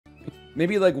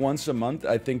Maybe like once a month,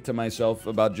 I think to myself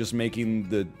about just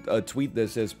making a tweet that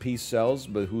says "peace sells,"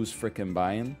 but who's frickin'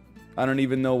 buying? I don't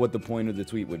even know what the point of the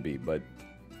tweet would be, but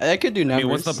I could do numbers. I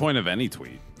mean, what's the point of any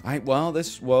tweet?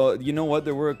 Well, you know what?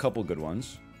 There were a couple good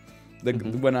ones.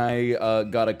 When I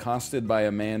got accosted by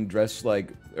a man dressed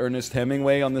like Ernest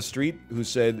Hemingway on the street, who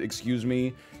said, "Excuse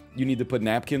me, you need to put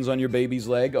napkins on your baby's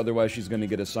leg, otherwise she's going to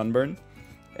get a sunburn."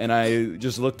 And I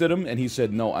just looked at him, and he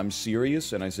said, "No, I'm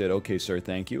serious." And I said, "Okay, sir,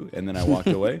 thank you." And then I walked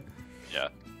away. Yeah.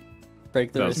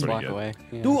 Break the wrist, walk away.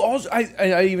 Yeah. Dude, also,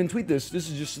 I even tweet this. This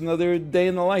is just another day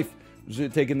in the life. I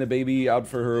was taking the baby out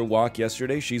for her walk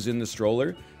yesterday. She's in the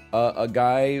stroller. A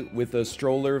guy with a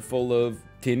stroller full of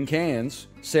tin cans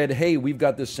said, "Hey, we've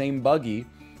got the same buggy."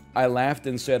 I laughed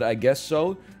and said, "I guess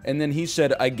so." And then he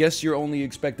said, "I guess you're only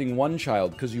expecting one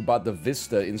child because you bought the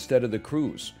Vista instead of the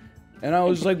Cruise." And I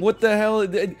was like, "What the hell?"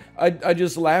 I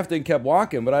just laughed and kept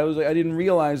walking, but I was like, I didn't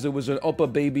realize there was an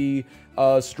Uppa Baby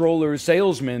stroller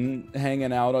salesman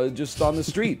hanging out just on the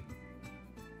street.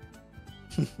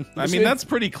 I mean, that's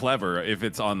pretty clever if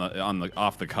it's on the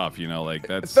off the cuff, you know, like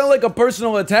that's. It felt like a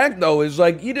personal attack, though. It's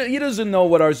like he doesn't know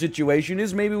what our situation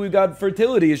is. Maybe we've got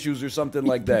fertility issues or something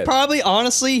like that. Probably,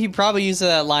 honestly, he probably uses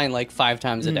that line like 5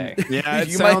 times a day. Yeah,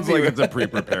 it sounds like it's a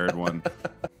pre-prepared one.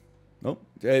 Nope.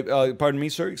 Pardon me,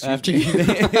 sir. Excuse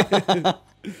me.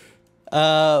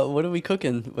 What are we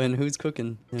cooking? And who's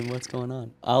cooking? And what's going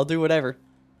on? I'll do whatever.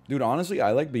 Dude, honestly,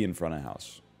 I like being front of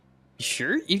house.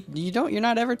 Sure? You're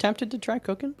not ever tempted to try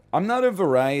cooking? I'm not a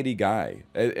variety guy.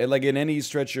 Like in any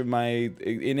stretch of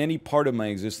in any part of my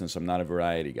existence, I'm not a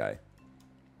variety guy.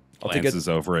 Lance is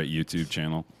over at YouTube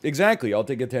channel. Exactly. I'll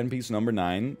take a 10-piece number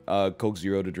 9, Coke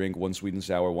Zero to drink, 1 sweet and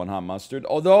sour, 1 hot mustard.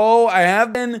 Although I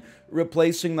have been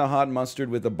replacing the hot mustard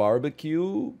with a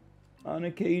barbecue on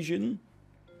occasion.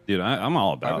 Dude, I'm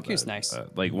all about barbecue's that. Nice.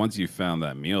 Like once you found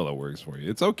that meal that works for you,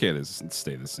 it's okay to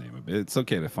stay the same a bit. It's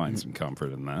okay to find some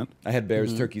comfort in that. I had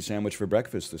Bear's turkey sandwich for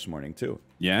breakfast this morning too.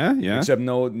 Yeah, yeah. Except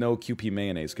no QP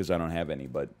mayonnaise because I don't have any.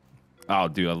 But oh,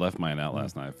 dude, I left mine out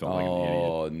last night. I felt like an idiot.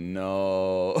 Oh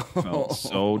no! I felt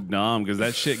so dumb because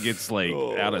that shit gets like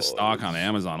out of stock on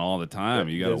Amazon all the time.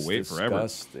 You gotta wait forever.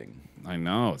 Disgusting. I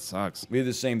know, it sucks. We did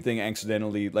the same thing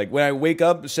accidentally. Like when I wake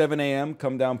up 7 a.m.,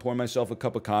 come down, pour myself a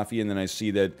cup of coffee, and then I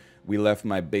see that we left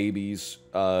my baby's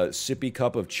sippy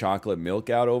cup of chocolate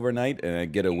milk out overnight, and I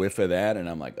get a whiff of that, and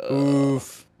I'm like, ugh.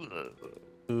 Oof.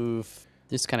 Oof.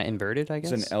 Just kind of inverted, I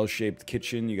guess. It's an L-shaped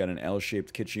kitchen. You got an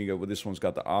L-shaped kitchen. You got, well, this one's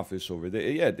got the office over there.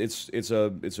 Yeah, it's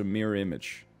a mirror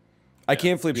image. I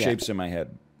can't flip shapes in my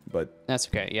head, but that's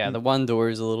okay. Yeah, the one door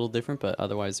is a little different, but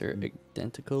otherwise they're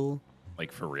identical.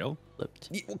 Like for real?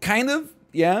 Flipped. Kind of,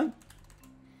 yeah.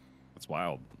 That's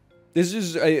wild. This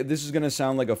is gonna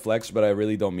sound like a flex, but I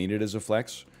really don't mean it as a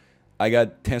flex. I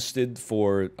got tested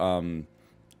for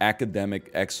academic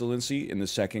excellency in the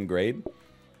 2nd grade.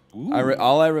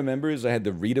 All I remember is I had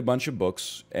to read a bunch of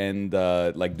books and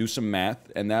like do some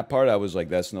math, and that part I was like,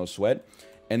 that's no sweat.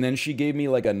 And then she gave me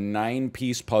like a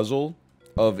 9-piece puzzle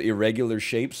of irregular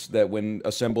shapes that, when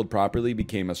assembled properly,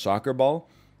 became a soccer ball,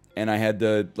 and I had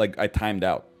to I timed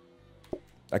out.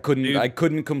 I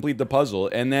couldn't complete the puzzle,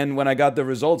 and then when I got the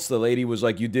results, the lady was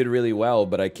like, "You did really well,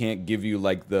 but I can't give you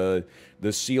like the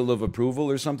seal of approval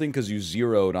or something because you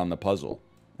zeroed on the puzzle."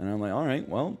 And I'm like, "All right,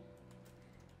 well."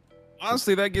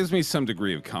 Honestly, that gives me some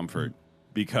degree of comfort,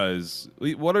 because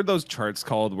what are those charts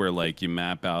called where like you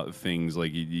map out things,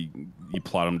 like you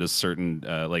plot them to certain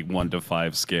like 1 to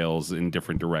 5 scales in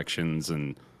different directions,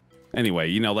 and anyway,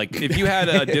 you know, like if you had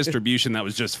a distribution that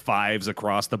was just 5s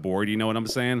across the board, you know what I'm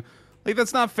saying? Like,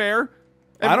 that's not fair.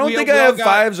 I don't think I have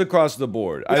 5s across the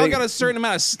board. We all got a certain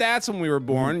amount of stats when we were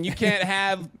born. You can't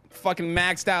have fucking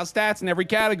maxed out stats in every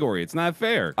category. It's not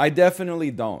fair. I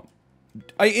definitely don't.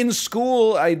 In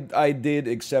school, I did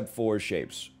except for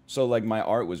shapes. So, like, my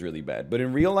art was really bad. But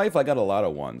in real life, I got a lot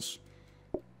of 1s.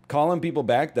 Calling people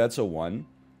back, that's a 1.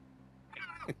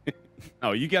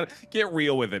 No, you gotta get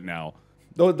real with it now.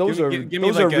 Those are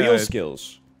real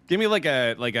skills. Give me like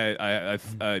a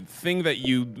thing that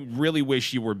you really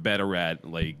wish you were better at,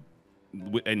 like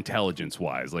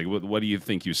intelligence-wise. Like, what do you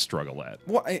think you struggle at?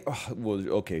 Well,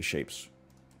 okay, shapes.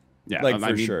 Yeah, like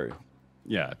for sure.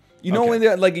 Yeah. You know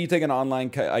when like you take an online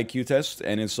IQ test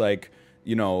and it's like,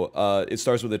 you know, it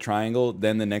starts with a triangle,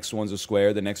 then the next one's a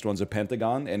square, the next one's a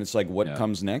pentagon, and it's like, what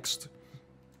comes next?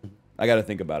 I got to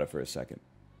think about it for a second.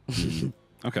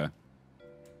 Okay.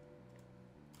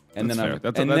 And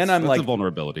that's then I'm like, a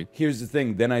vulnerability. Here's the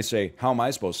thing. Then I say, how am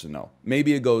I supposed to know?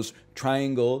 Maybe it goes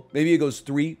triangle. Maybe it goes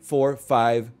 3, 4,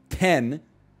 5, 10,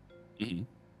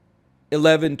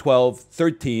 11, 12,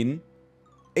 13,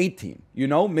 18. You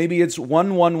know, maybe it's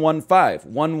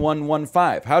 1115,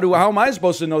 1115. How am I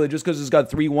supposed to know that just because it's got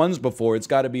 3 ones before, it's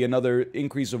got to be another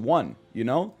increase of 1? You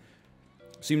know,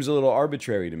 seems a little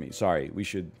arbitrary to me. Sorry, we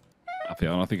should. I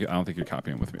don't think you're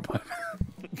copying with me, but.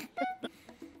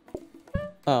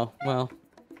 Oh well.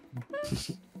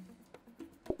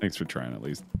 Thanks for trying at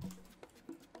least.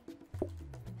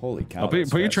 Holy cow!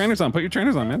 Put your trainers on. Put your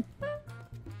trainers on, man.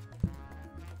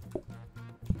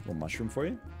 A mushroom for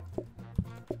you.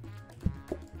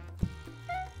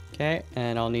 Okay,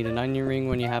 and I'll need an onion ring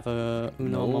when you have a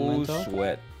Uno momento.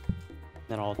 Sweat.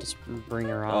 Then I'll just bring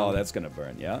her on. Oh, that's gonna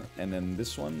burn, yeah. And then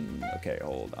this one. Okay,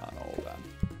 hold on.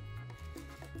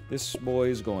 This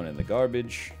boy's going in the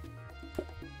garbage.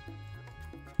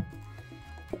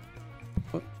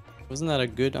 What? Wasn't that a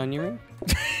good onion ring?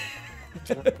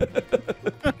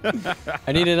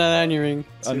 I needed an onion ring.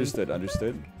 Too.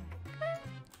 Understood.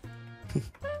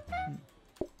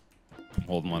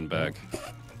 Holding one back.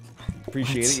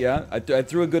 Appreciate it, yeah. I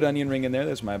threw a good onion ring in there.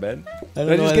 That's my bad. I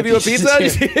Did I just give you a pizza?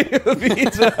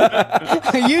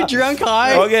 Are you drunk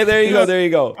high? Okay, there you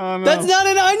go. Oh, no. That's not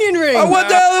an onion ring. Oh, what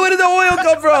the hell? Where did the oil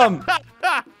come from?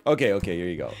 Okay, here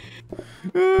you go.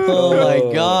 Oh my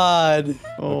god.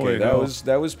 Oh, Okay,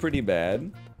 that was pretty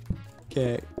bad.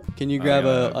 Okay, can you grab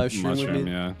a shroom with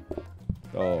me? Yeah.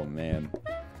 Oh man.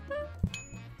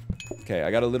 Okay,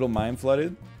 I got a little mind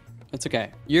flooded. It's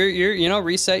okay. You know,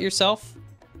 reset yourself.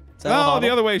 Is that Oh, a the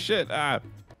other way. Shit. Ah.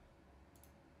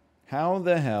 How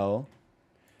the hell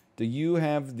do you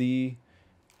have the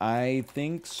I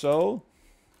think so?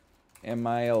 Am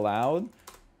I allowed?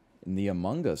 In the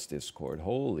Among Us Discord.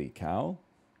 Holy cow.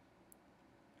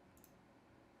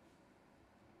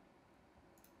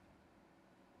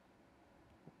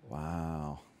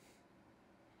 Wow.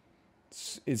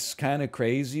 It's kind of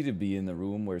crazy to be in the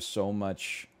room where so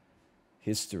much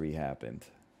history happened.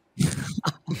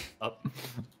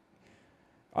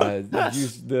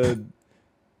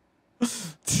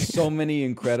 So many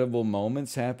incredible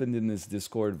moments happened in this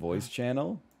Discord voice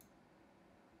channel.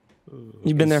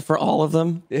 You've been there for all of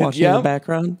them, watching in the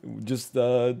background? Just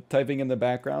typing in the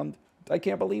background. I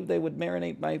can't believe they would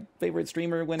marinate my favorite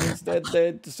streamer when he's dead.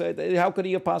 How could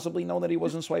he have possibly known that he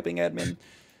wasn't swiping admin?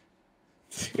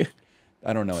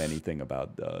 I don't know anything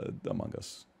about Among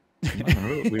Us.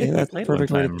 Yeah, that's the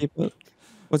perfect way to keep it.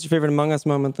 What's your favorite Among Us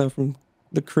moment, though, from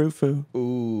the crew foo?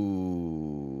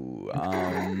 Ooh,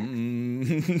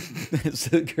 that's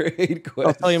a great question.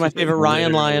 I'll tell you my favorite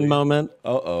Ryan Lion moment.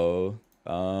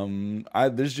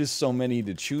 There's just so many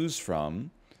to choose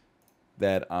from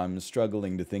that I'm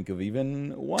struggling to think of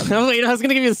even one. I was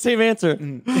gonna give you the same answer.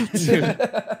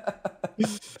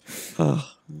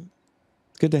 Oh,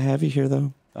 it's good to have you here,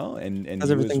 though. Oh, and how's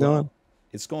everything going?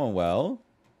 It's going well.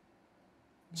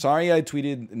 Sorry, I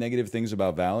tweeted negative things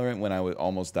about Valorant when I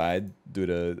almost died due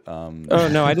to. Oh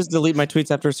no, I just delete my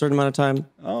tweets after a certain amount of time.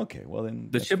 Oh, okay, well then.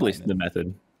 The Shibley's the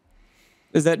method.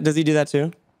 Does he do that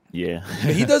too? Yeah.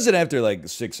 He does it after like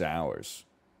 6 hours.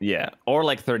 Yeah, or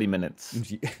like 30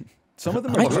 minutes. Some of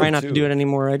them are I try not to do it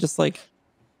anymore. I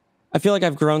feel like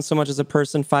I've grown so much as a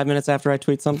person 5 minutes after I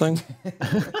tweet something.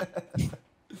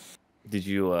 Did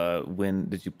you win?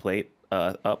 Did you play it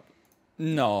up?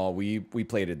 No, we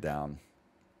played it down.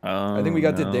 Oh, I think we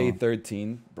got to day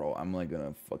 13. Bro, I'm like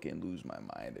gonna fucking lose my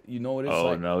mind. You know what it's like?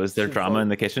 Oh no, is there drama in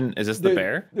the kitchen? Is this the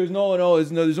bear? There's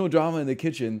no drama in the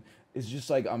kitchen. It's just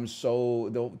like I'm so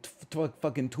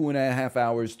fucking 2.5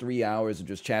 hours, 3 hours of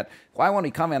just chat. Why won't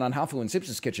he comment on Hafu and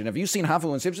Sips' kitchen? Have you seen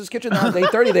Hafu and Sips' kitchen? They're on day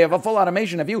 30. They have a full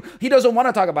automation. He doesn't want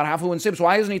to talk about Hafu and Sips.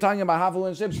 Why isn't he talking about Hafu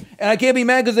and Sips? And I can't be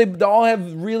mad because they all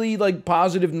have really like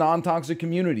positive, non-toxic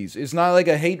communities. It's not like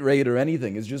a hate raid or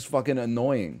anything. It's just fucking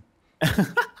annoying.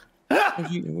 I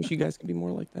wish you guys could be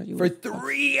more like that. For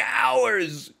 3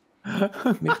 hours.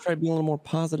 Maybe try to be a little more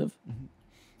positive.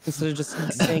 Instead of just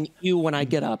saying ew when I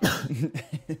get up.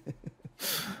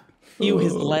 Ew,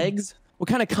 his legs? What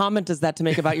kind of comment is that to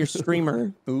make about your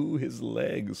streamer? Ooh, his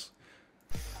legs.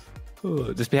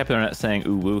 Just be happy they're not saying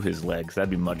ooh woo his legs.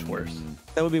 That'd be much worse.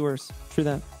 That would be worse. True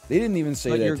that. They didn't even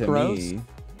say that to gross? me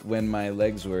when my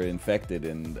legs were infected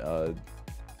and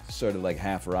sort of like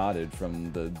half rotted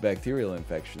from the bacterial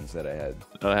infections that I had.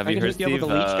 Oh, have you heard, Steve? It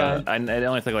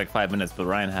only took like 5 minutes, but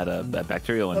Ryan had a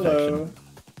bacterial infection.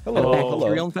 Hello.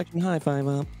 Bacterial infection. High five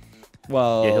up.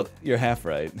 Well, Yeah, you're half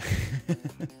right.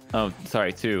 Oh,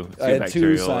 sorry, two I had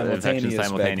two bacterial infections simultaneous bacterial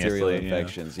simultaneously.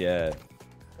 infections. Yeah.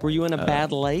 Were you in a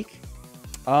bad lake?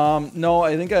 No,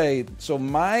 I think so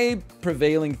my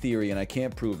prevailing theory, and I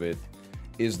can't prove it,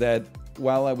 is that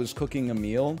while I was cooking a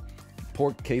meal,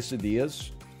 pork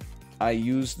quesadillas, I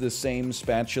used the same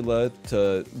spatula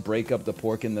to break up the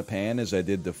pork in the pan as I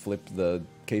did to flip the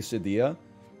quesadilla,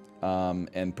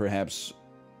 and perhaps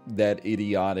that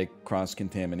idiotic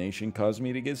cross-contamination caused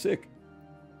me to get sick.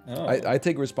 Oh. I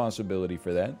take responsibility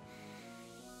for that.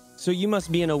 So you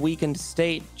must be in a weakened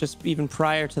state just even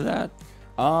prior to that.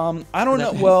 I don't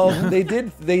know. Well, they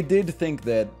did think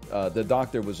that the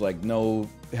doctor was like, no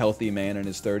healthy man in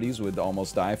his 30s would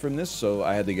almost die from this, so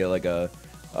I had to get like a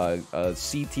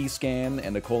CT scan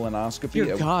and a colonoscopy.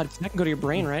 Dear God, that can go to your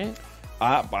brain, right?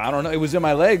 I don't know. It was in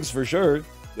my legs for sure.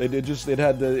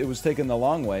 It was taken the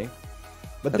long way.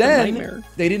 But That's a then nightmare.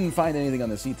 they didn't find anything on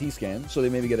the CT scan, so they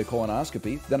made me get a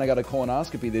colonoscopy. Then I got a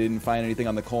colonoscopy. They didn't find anything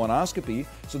on the colonoscopy,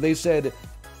 so they said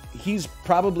he's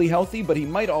probably healthy, but he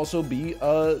might also be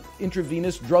a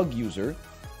intravenous drug user.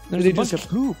 There's a bunch of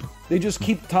poop. They just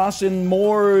keep tossing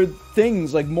more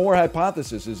things, like more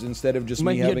hypotheses, instead of just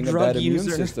me having a bad immune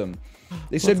system.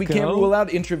 They said we can't rule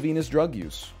out intravenous drug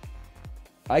use.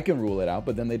 I can rule it out,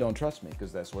 but then they don't trust me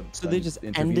because that's what. So they just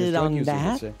ended on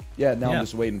that? Yeah, now I'm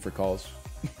just waiting for calls.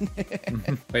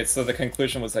 Wait, so the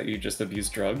conclusion was that you just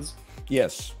abused drugs?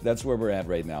 Yes, that's where we're at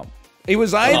right now. It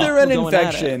was either an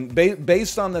infection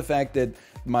based on the fact that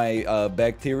my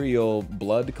bacterial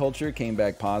blood culture came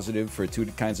back positive for 2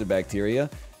 kinds of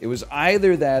bacteria. It was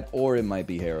either that or it might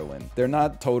be heroin. They're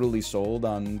not totally sold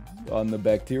on the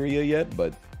bacteria yet,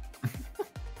 but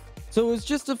So it was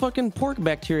just a fucking pork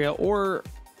bacteria, or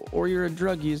you're a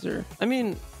drug user. I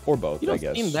mean, or both. You don't I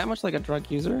guess. seem that much like a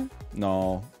drug user.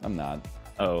 No, I'm not.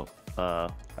 Oh, I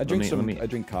drink I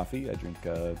drink coffee. I drink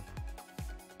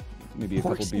maybe a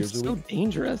couple beers a week. So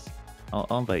dangerous. I'll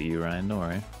invite you, Ryan. Don't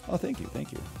worry. Oh, thank you.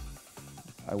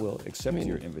 I will accept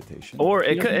your invitation. Or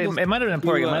it might have been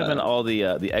pork. It might have been all the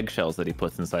eggshells that he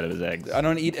puts inside of his eggs. I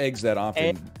don't eat eggs that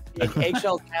often.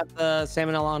 Eggshells have the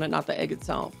salmonella on it, not the egg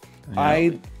itself.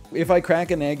 Yeah. If I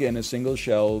crack an egg and a single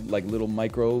shell, like little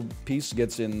micro piece,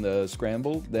 gets in the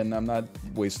scramble, then I'm not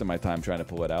wasting my time trying to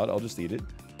pull it out. I'll just eat it.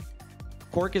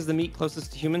 Pork is the meat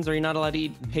closest to humans. Are you not allowed to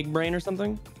eat pig brain or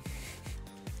something?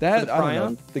 That I don't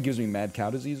know. That gives me mad cow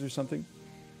disease or something.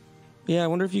 Yeah, I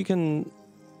wonder if you can.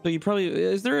 So you probably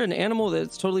is there an animal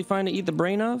that's totally fine to eat the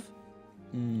brain of?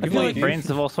 I feel like brains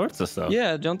of all sorts of stuff.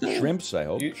 Yeah, don't they? Shrimps, I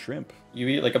hope. Shrimp. You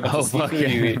eat like a bunch of seafood. Yeah.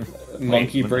 You eat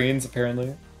monkey brains,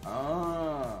 apparently. Ah.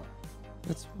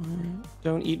 That's fine.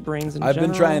 Don't eat brains in I've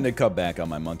general. been trying to cut back on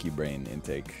my monkey brain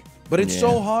intake, but it's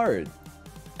so hard.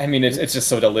 I mean, it's just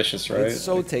so delicious, right? It's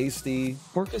so tasty.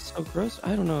 Pork is so gross.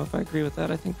 I don't know if I agree with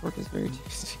that. I think pork is very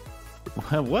tasty.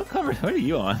 What are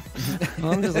you on?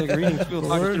 Well, I'm just like reading people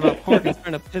talking shit about pork. It's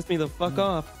trying to piss me the fuck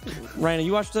off. Ryan,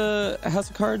 you watched House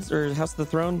of Cards or House of the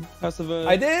Throne? House of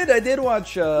I did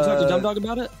watch. You talked to Dumb Dog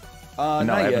about it?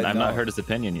 No, I've not heard his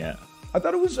opinion yet. I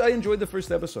thought it was. I enjoyed the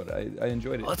first episode. I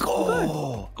enjoyed it. Let's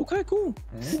go. Okay, cool.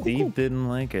 Steve didn't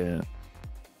like it.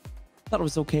 Thought it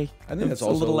was okay. I think that's a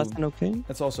also little less than okay.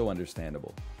 That's also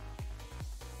understandable.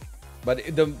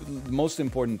 But the most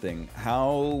important thing: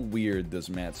 how weird does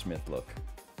Matt Smith look?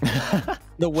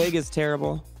 The wig is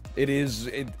terrible. It is.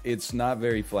 It's not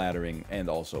very flattering and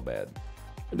also bad.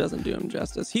 It doesn't do him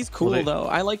justice. He's cool though.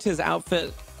 I liked his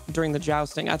outfit during the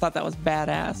jousting. I thought that was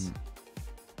badass.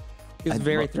 He was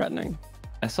very threatening.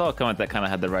 I saw a comment that kind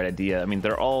of had the right idea. I mean,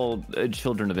 they're all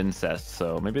children of incest,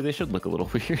 so maybe they should look a little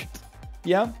weird.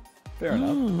 Yeah, fair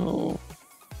enough.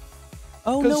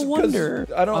 Oh, no wonder.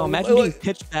 I don't. Imagine being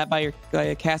pitched that by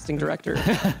a casting director.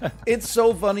 It's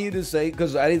so funny to say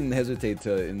because I didn't hesitate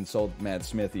to insult Matt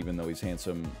Smith, even though he's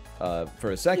handsome,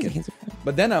 for a second.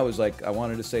 But then I was like, I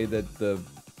wanted to say that the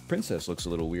princess looks a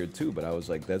little weird too. But I was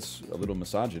like, that's a little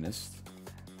misogynist.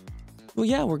 Well,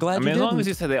 yeah, we're glad. I mean, as long as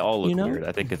you say they all look weird,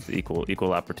 I think it's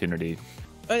equal opportunity.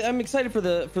 I'm excited for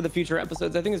the future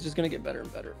episodes. I think it's just gonna get better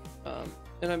and better.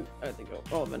 And I think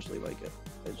I'll eventually like it.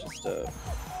 It's just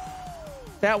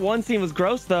that one scene was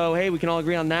gross though. Hey, we can all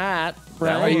agree on that,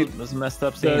 right? That was a messed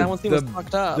up scene. That one scene was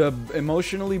fucked up. The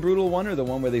emotionally brutal one, or the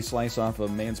one where they slice off a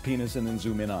man's penis and then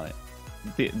zoom in on it?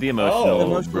 The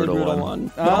emotionally brutal one.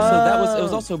 But also, it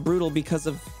was also brutal because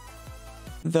of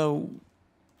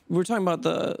we're talking about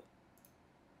the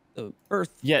Earth.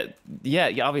 Yeah,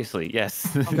 obviously, yes.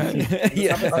 Okay.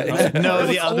 No,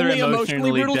 the other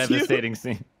emotionally devastating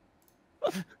scene.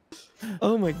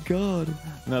 Oh my god.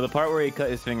 No, the part where he cut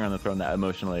his finger on the throne, that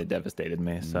emotionally devastated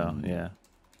me. So yeah.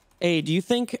 Hey, do you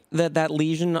think that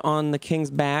lesion on the king's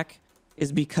back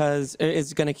is because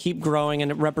it's going to keep growing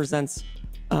and it represents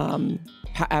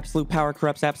absolute power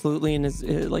corrupts absolutely and is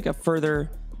like a further?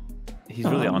 He's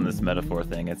really on this metaphor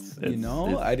thing. It's I didn't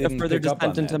a further pick up on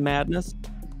descent into that. madness.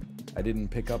 I didn't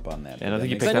pick up on that. I don't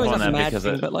think you picked up on that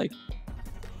because but like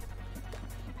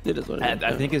it is what it is.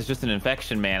 I think it's just an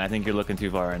infection, man. I think you're looking too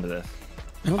far into this.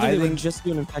 I don't think I they would think- just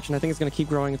do an infection. I think it's going to keep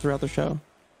growing throughout the show.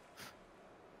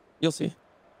 You'll see.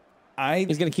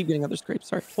 He's going to keep getting other scrapes.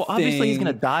 Sorry. Well, obviously he's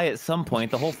gonna think- die at some point.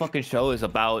 The whole fucking show is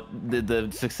about the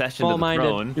succession to the Small-minded.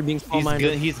 throne. You're being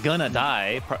small-minded. He's gonna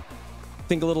die.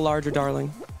 Think a little larger,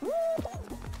 darling.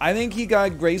 I think he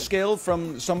got grayscale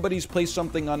from somebody's placed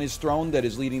something on his throne that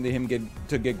is leading to him get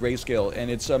grayscale, and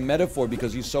it's a metaphor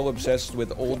because he's so obsessed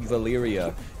with old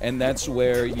Valyria, and that's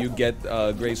where you get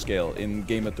grayscale in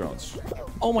Game of Thrones.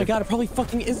 Oh my god, it probably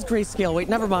fucking is grayscale. Wait,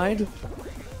 never mind.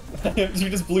 You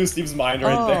just blew Steve's mind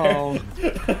right Oh.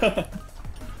 there.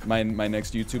 My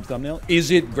next YouTube thumbnail.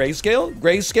 Is it grayscale?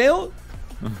 Grayscale?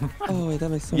 Oh, wait, that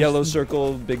makes sense. Yellow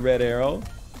circle, big red arrow.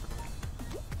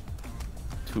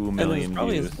 2 And then it's million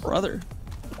probably views. his brother.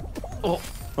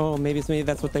 Oh, maybe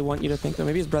that's what they want you to think. Though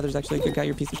maybe his brother's actually a good guy.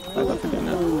 You're a piece of shit. I love for doing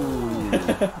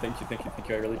that. Thank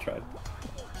you. I really tried.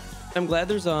 I'm glad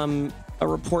there's a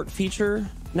report feature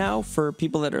now for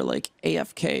people that are like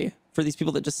AFK. For these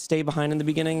people that just stay behind in the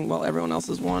beginning while everyone else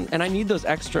has won. And I need those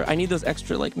extra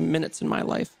like minutes in my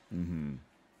life.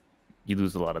 You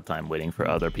lose a lot of time waiting for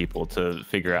other people to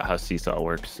figure out how Seesaw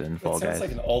works in Fall It sounds Guys.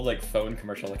 like an old like phone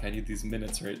commercial. Like I need these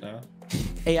minutes right now.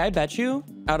 Hey, I bet you,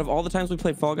 out of all the times we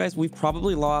played Fall Guys, we've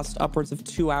probably lost upwards of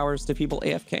 2 hours to people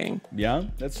AFKing. Yeah,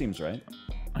 that seems right.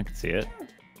 I can see it.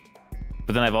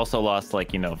 But then I've also lost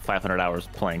 500 hours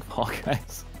playing Fall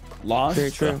Guys. Lost?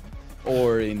 Very true.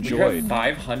 Or You enjoyed? have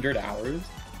 500 hours.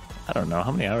 I don't know.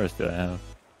 How many hours do I have?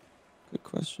 Good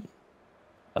question.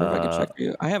 Or if I could check for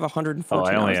you. I have 114 Oh,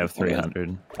 I only hours have of Fall Guys.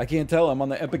 300. I can't tell. I'm on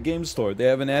the Epic Games Store. They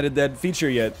haven't added that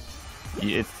feature yet.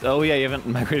 Oh yeah, you haven't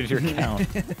migrated your account.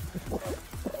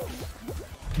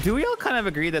 Do we all kind of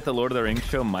agree that the Lord of the Rings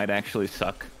show might actually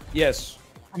suck? Yes.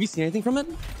 Have you seen anything from it?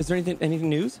 Is there anything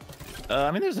news?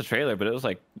 I mean, there's a trailer, but it was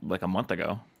like a month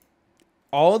ago.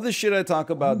 All of the shit I talk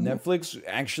about Netflix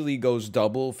actually goes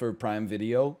double for Prime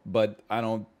Video, but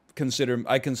I consider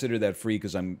that free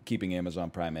because I'm keeping Amazon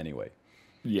Prime anyway.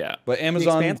 Yeah. But The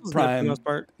Amazon Expanse was good for the Prime, most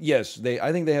part. yes,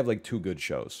 I think they have like 2 good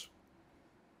shows.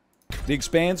 The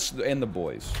Expanse and The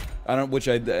Boys. Which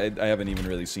I haven't even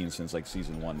really seen since like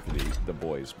season 1 for the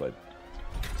Boys, but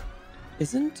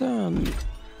Isn't what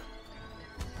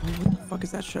the fuck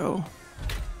is that show?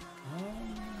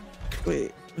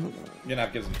 Wait, hold on. You're gonna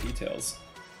have to give some details.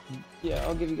 Yeah,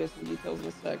 I'll give you guys some details in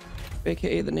a sec.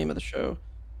 AKA the name of the show.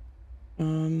 How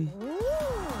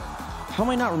am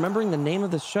I not remembering the name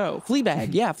of the show? Fleabag.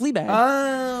 Yeah,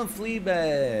 Fleabag.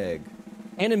 Fleabag.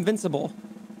 And Invincible.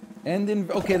 And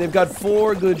okay, they've got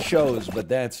 4 good shows, but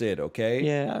that's it, okay?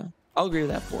 Yeah, I'll agree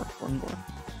with that. Four.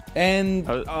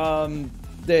 And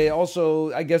they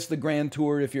also, I guess, the Grand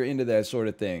Tour if you're into that sort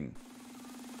of thing.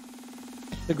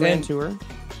 The Grand And- Tour.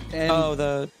 And Oh,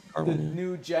 the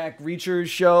new Jack Reacher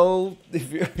show.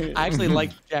 If you're I actually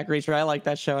liked Jack Reacher. I like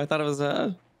that show. I thought it was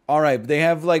all right, they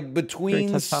have like between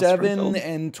Very testosterone 7 filled.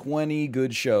 and 20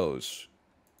 good shows,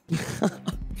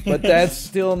 but that's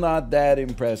still not that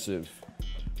impressive.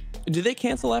 Did they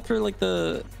cancel after like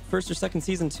the first or second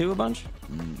season too a bunch?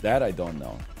 That I don't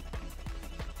know.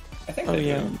 I think Oh they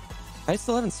yeah. do. I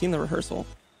still haven't seen the rehearsal.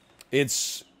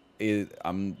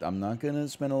 I'm not gonna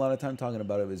spend a lot of time talking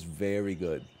about it. It's very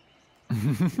good.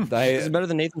 Is it better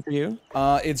than Nathan for you?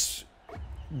 It's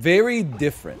very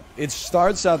different. It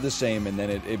starts out the same and then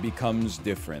it becomes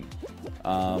different.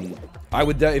 I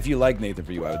would if you like Nathan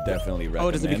for You, I would definitely recommend.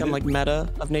 Oh, does it become like meta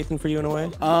of Nathan for You in a way?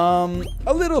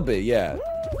 A little bit, yeah.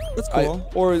 That's cool.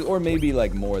 Or maybe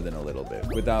like more than a little bit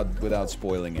without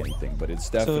spoiling anything, but it's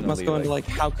definitely. So it must go into like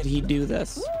how could he do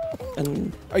this?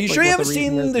 And Are you like, sure you what haven't reason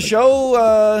seen is, the like-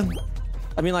 show?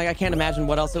 I mean, like, I can't imagine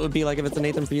what else it would be like if it's a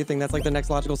Nathan for You thing. That's like the next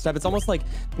logical step. It's almost like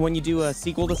when you do a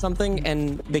sequel to something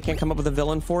and they can't come up with a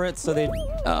villain for it, so they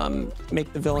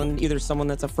make the villain either someone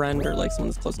that's a friend or like someone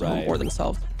that's close to home Right. or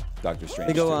themselves. Doctor Strange.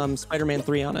 They go 2. Spider-Man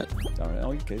 3 on it.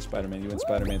 Oh, okay, Spider-Man. You went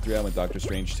Spider-Man 3. I went Doctor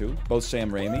Strange 2. Both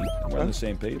Sam Raimi. We're on the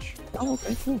same page. Oh,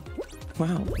 okay, cool.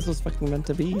 Wow, this was fucking meant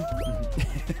to be.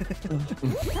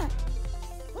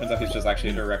 Turns out he's just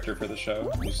actually a director for the show.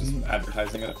 He's just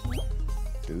advertising it.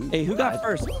 Dude, Hey, who got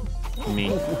first? Me.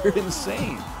 we're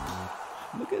insane.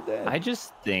 Look at that. I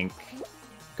just think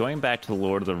going back to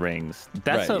Lord of the Rings,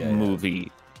 that's Right, a yeah, yeah.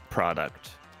 movie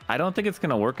product. I don't think it's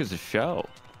gonna work as a show,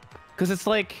 because it's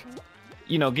like,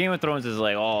 Game of Thrones is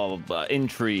like all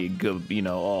intrigue,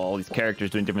 all these characters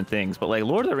doing different things, but like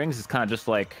Lord of the Rings is kind of just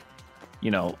like,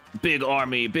 big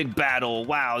army, big battle.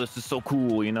 Wow, this is so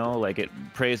cool. Like it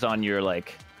preys on your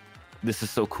like, this is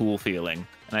so cool feeling,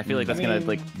 and I feel like that's gonna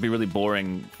be really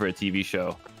boring for a TV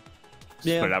show.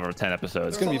 Just put it out over 10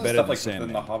 episodes. It's gonna be There's better stuff than like Sandman.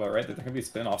 within the Hobbit, right? That there can be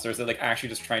spin-offs, or is it like actually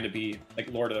just trying to be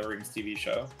like Lord of the Rings TV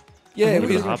show? Yeah, I wonder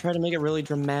if it, they're gonna try to make it really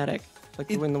dramatic,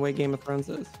 like in the way Game of Thrones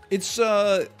is. it's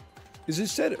is it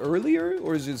set earlier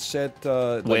or is it set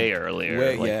Way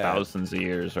earlier, like yeah. thousands of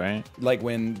years, right? Like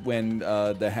when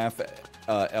the half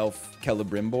elf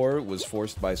Celebrimbor was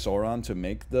forced by Sauron to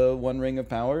make the One Ring of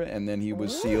Power, and then he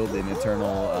was sealed in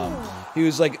eternal. He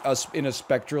was like in a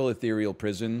spectral, ethereal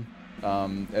prison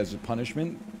as a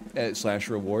punishment /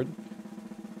 reward.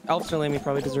 Elf's Lammy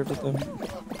probably deserved it though.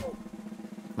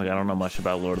 Like I don't know much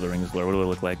about Lord of the Rings lore. What do it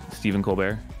look like? Stephen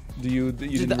Colbert? You Did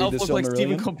didn't the read elf the look like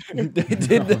Stephen Silmarillion? Colbert? They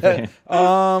did that.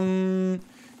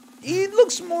 He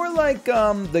looks more like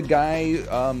the guy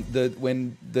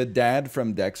when the dad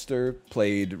from Dexter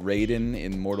played Raiden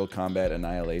in Mortal Kombat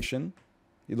Annihilation.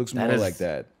 He looks more like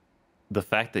that. The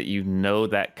fact that you know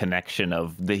that connection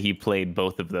of that he played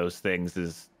both of those things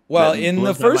is Well, that in the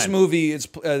blows my first mind. movie, it's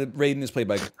Raiden is played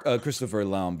by Christopher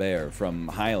Lambert from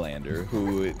Highlander,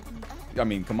 who, I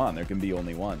mean, come on, there can be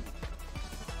only one.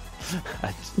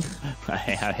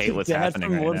 I hate what's Dad happening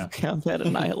from right Mortal now. Kombat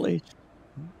Annihilation.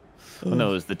 Well, no,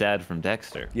 it was the dad from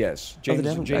Dexter. Yes, the James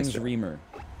dad from James Dexter. Reamer.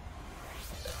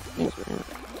 I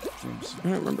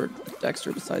don't remember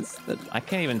Dexter besides that. I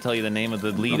can't even tell you the name of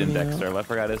the lead in Yeah. Dexter. I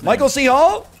forgot his name. Michael C.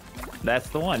 Hall. That's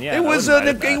the one. Yeah. It I was wouldn't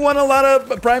mind he that. won a lot of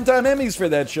primetime Emmys for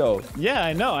that show. Yeah,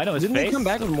 I know. His Didn't face. they come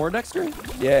back with more Dexter?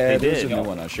 Yeah, They there's a did. new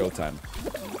one on Showtime.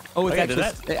 Oh, it's Okay, did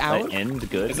actually that out? like, end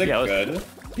good? Is it yeah, it was good?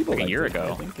 People like a liked year it,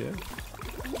 ago. I think,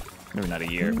 yeah. Maybe not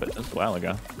a year, but it was a while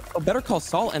ago. Oh, Better Call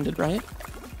Saul ended, right?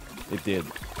 It did.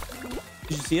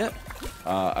 Did you see it?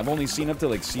 I've only seen up to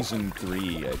like season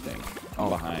 3, I think. I'm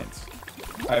behind.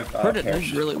 I've Heard it did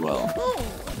perished. really well.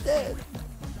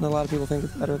 And a lot of people think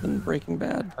it's better than Breaking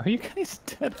Bad. Are you guys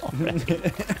dead already?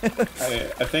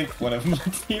 I think one of my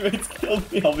teammates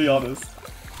killed me, I'll be honest.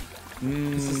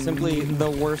 This is simply the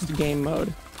worst game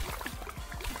mode.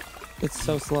 It's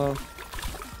so slow.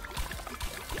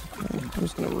 I'm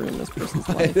just gonna ruin this person's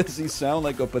Why life. does he sound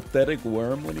like a pathetic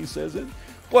worm when he says it?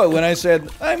 What, when I said,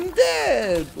 I'm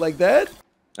dead, like that?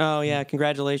 Oh yeah,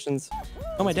 congratulations.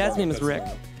 Oh, my dad's name is Rick.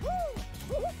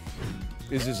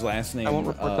 Is his last name won't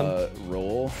report them.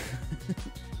 Roll?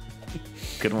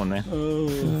 Good one, man.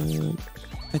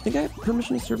 I think I have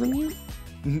permission to server mute.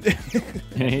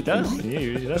 He does.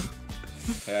 He does.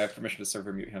 Okay, I have permission to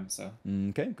server mute him, so.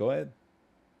 Okay, go ahead.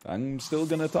 I'm still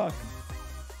gonna talk.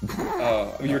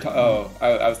 Oh, you were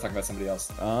I was talking about somebody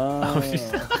else.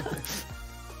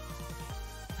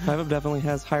 Five definitely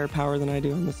has higher power than I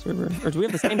do on the server. Or do we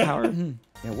have the same power?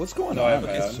 Yeah, what's going No, I on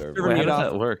with have this server? Server Wait, how mute does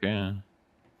off. that work? Yeah.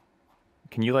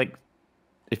 Can you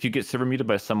if you get server muted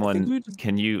by we someone, just-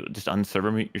 can you just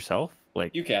unserver mute yourself?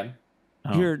 Like, You can.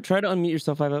 oh. Here, try to unmute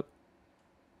yourself, Five Up.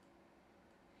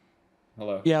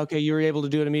 Hello. Yeah, okay, you were able to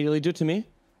do it immediately. Do it to me.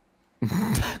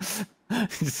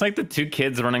 It's like the two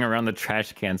kids running around the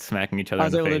trash can smacking each other I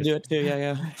was in the able face. to do it too.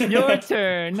 Yeah, yeah. Your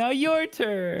turn. Now your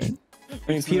turn. I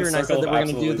mean, Just in Peter a and I said circle that of we're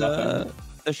gonna do absolutely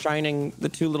the Shining, the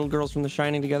two little girls from The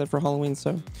Shining together for Halloween.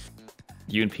 So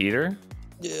You and Peter?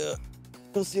 yeah,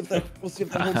 we'll see if that holds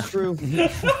true.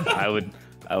 I would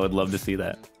love to see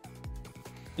that.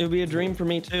 It would be a dream for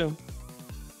me too.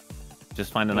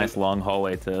 Just find a nice long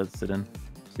hallway to sit in, so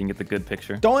you can get the good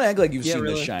picture. Don't act like you've Yeah, seen The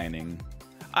really. Shining.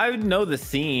 I would know the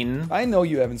scene. I know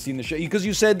you haven't seen the show because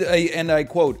you said, and I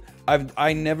quote,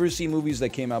 I never see movies that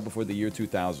came out before the year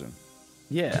 2000.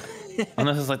 Yeah.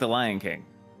 Unless it's like The Lion King.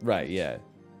 Right? Yeah.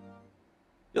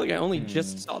 I feel like I only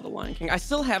just saw The Lion King. I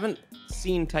still haven't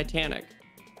seen Titanic.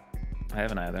 I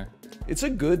haven't either. It's a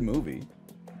good movie.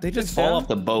 They just It's fall down. off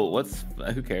the boat.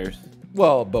 Who cares?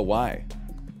 Well, but why?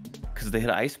 Because they hit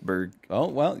an iceberg. Oh,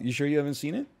 well, you sure you haven't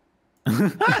seen it?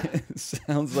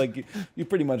 Sounds like you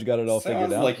pretty much got it all figured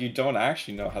Sounds out. like you don't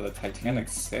actually know how the Titanic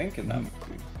sank in that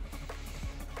movie.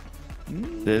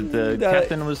 The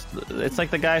captain was. It's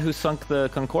like the guy who sunk the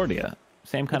Concordia.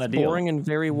 Same kind of deal. Boring and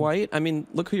very white. I mean,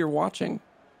 look who you're watching.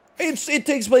 It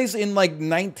takes place in like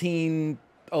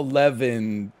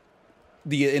 1911,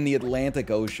 in the Atlantic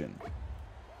Ocean.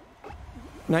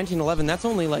 1911. That's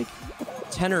only like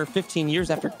 10 or 15 years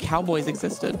after cowboys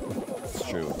existed, It's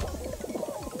true.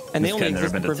 and they This only guy never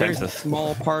existed been to for a very Texas.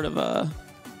 small part of a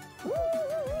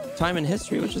time in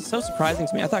history, which is so surprising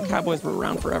to me. I thought cowboys were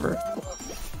around forever,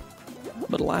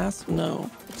 but alas, no.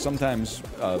 Sometimes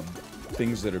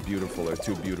things that are beautiful are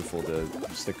too beautiful to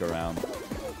stick around.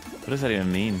 What does that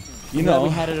even mean? You Glad we know,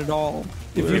 had it at all.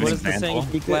 If What you- is the saying?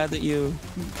 Example. Be glad that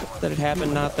it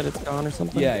happened, not that it's gone or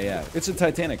something. yeah. It's a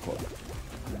Titanic quote.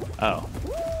 Oh,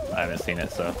 I haven't seen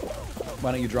it, so.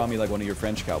 Why don't you draw me like one of your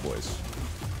French cowboys?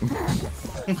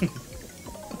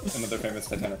 Another famous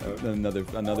Titanic quote. Another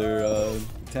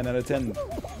 10 out of 10.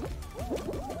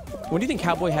 When do you think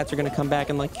cowboy hats are gonna come back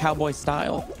in like cowboy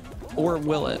style, or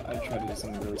will it? I'd try to do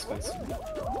something really spicy.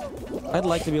 I'd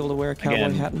like to be able to wear a cowboy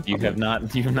Again, hat. you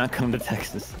have not come to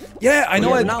Texas. Yeah, I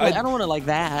know. I don't want to like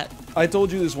that. I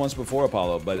told you this once before,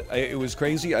 Apollo, but it was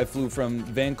crazy. I flew from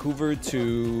Vancouver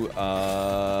to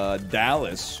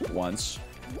Dallas once.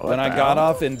 When I got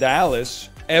off in Dallas,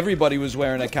 everybody was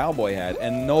wearing a cowboy hat,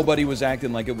 and nobody was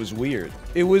acting like it was weird.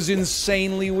 It was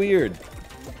insanely weird.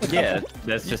 Yeah,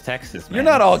 that's just Texas, man. You're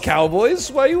not all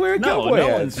cowboys. Why are you wearing cowboy hats?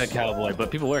 No one's a cowboy,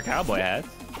 but people wear cowboy hats.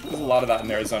 There's a lot of that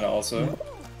in Arizona also.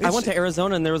 I went to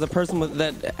Arizona and there was a person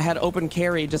that had open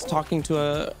carry just talking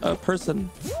to a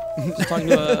person, just talking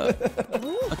to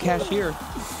a cashier.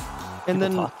 And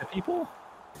then Talk to people?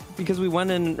 because we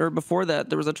went in, or before that,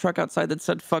 there was a truck outside that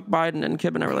said "fuck Biden," and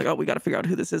Kib and I were like, "Oh, we got to figure out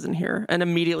who this is in here." And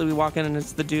immediately we walk in and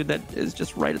it's the dude that is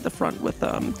just right at the front with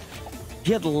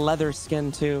he had leather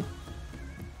skin too.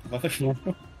 Leather.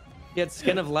 He had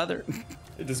skin of leather.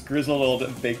 It just grizzled a little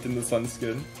bit, baked in the sun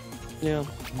skin. Yeah.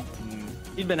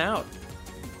 He'd been out.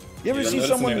 You ever You'll see notice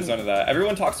someone? in Arizona that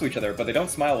everyone talks to each other, but they don't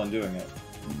smile when doing it.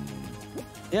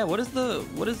 Yeah. What is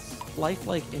life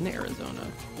like in Arizona?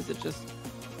 Is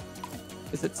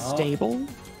it stable?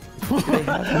 What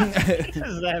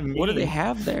does that mean? What do they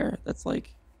have there? That's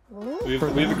like. We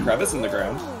have a crevice in the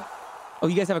ground. Oh,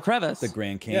 you guys have a crevice. The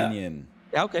Grand Canyon.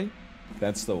 Yeah. Okay.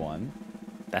 That's the one.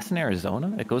 That's in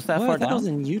Arizona? It goes that Oh, I far thought it was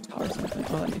down? in Utah or something.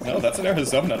 Oh, that makes No, sense. that's in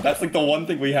Arizona. That's like the one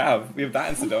thing we have. We have that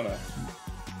in Sedona.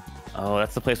 Oh,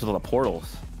 that's the place with all the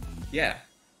portals. Yeah.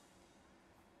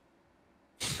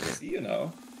 See, you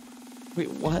know. Wait,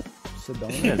 what?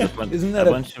 Yeah, there's a bunch- Isn't that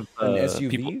a bunch of an SUV?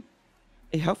 people?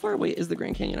 Hey, how far away is the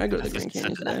Grand Canyon? I go to the Grand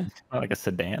Canyon today. Oh, like a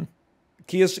sedan.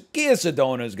 Kia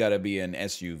Sedona's got to be an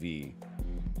SUV.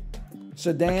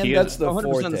 Sedan, Kia- that's the 100%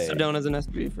 forte. Sedona's an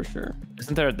SUV for sure.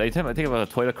 Isn't there? They think about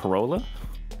a Toyota Corolla.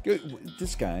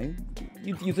 This guy,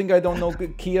 you think I don't know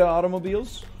Kia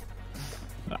automobiles?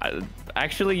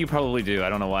 Actually, you probably do. I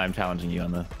don't know why I'm challenging you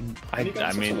on the. When are you going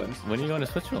I to mean, Switzerland? when are you going to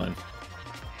Switzerland?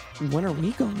 When are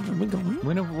we going? Are we going?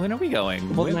 When are we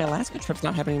going? Well, my Alaska trip's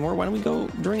not happening anymore. Why don't we go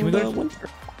during Can we the go to- winter?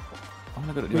 I'm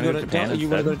gonna go to, We go to Japan. you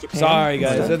want to go to instead. Japan? Sorry,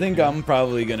 guys. instead? I think I'm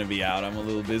probably gonna be out. I'm a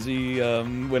little busy.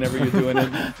 Whenever you're doing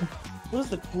it, What is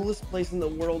the coolest place in the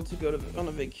world to go to on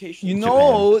a vacation? you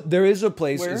know, there is a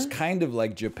place. Where? It's kind of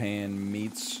like Japan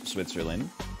meets Switzerland.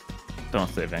 Don't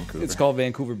say Vancouver. It's called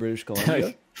Vancouver, British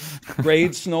Columbia.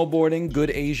 Great snowboarding, good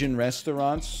Asian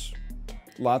restaurants,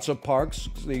 lots of parks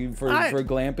for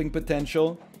glamping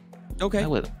potential. Okay. I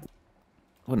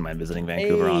wouldn't mind visiting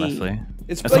Vancouver, Hey. honestly.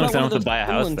 It's As long like as I don't one have of to buy a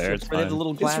those house Finland there, trips it's where they have the fine.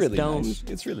 little glass it's really domes.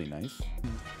 nice. It's really nice.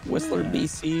 Whistler,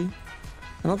 BC.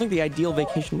 I don't think the ideal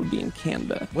vacation would be in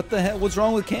Canada. What the hell? What's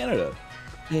wrong with Canada?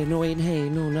 Hey,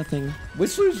 no, nothing.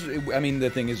 Whistler's. I mean, the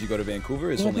thing is, you go to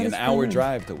Vancouver. It's Well, only an that's hour fine.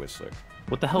 drive to Whistler.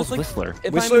 What the hell's It's like- Whistler?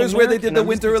 If Whistler I'm an is where they did American, the I'm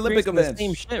just Winter Olympic experiencing the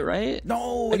events. Same shit, right?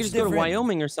 No, I could it's just go to different.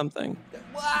 Wyoming or something.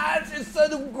 What? It's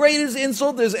the greatest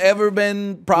insult there's ever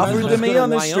been proffered to Just me go on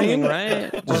this Wyoming, stream.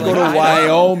 right? Or Just like go to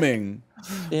Idaho. Wyoming.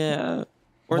 Yeah.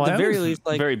 Or at the very Wyoming's least,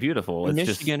 like very beautiful. It's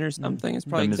Michigan or something. It's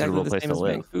probably a exactly miserable the place same to as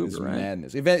live. It's Vancouver,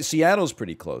 right? madness. Seattle's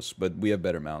pretty close, but we have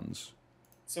better mountains.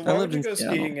 So I why would lived you in go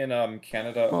Seattle. skiing in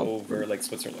Canada Well- over like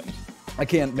Switzerland? I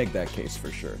can't make that case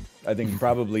for sure. I think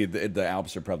probably the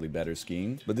Alps are probably better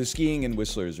skiing, but the skiing in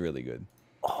Whistler is really good.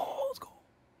 Oh, let's go.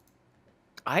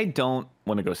 I don't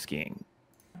want to go skiing.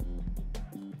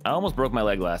 I almost broke my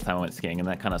leg last time I went skiing, and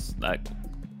that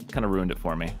kind of ruined it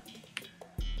for me.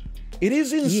 It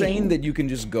is insane that you can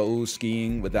just go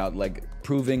skiing without like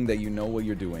proving that you know what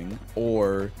you're doing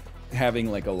or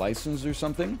having like a license or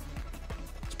something.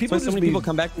 People So many people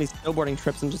come back from these snowboarding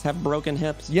trips and just have broken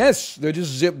hips. Yes, they're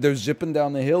zipping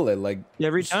down the hill at like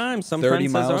Every time some 30 friend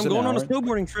says, miles I'm an going on a hour.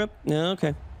 snowboarding trip. Yeah,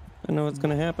 okay. I know what's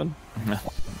going to happen.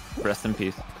 Rest in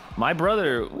peace. My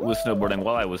brother was snowboarding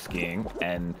while I was skiing,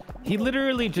 and he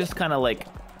literally just kind of like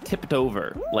tipped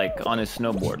over, like on his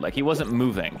snowboard. Like he wasn't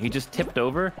moving. He just tipped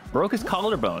over, broke his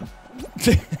collarbone.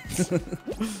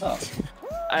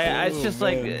 It's just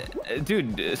like,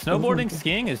 dude, snowboarding,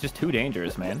 skiing is just too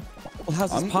dangerous, man. Well,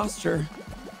 how's his posture?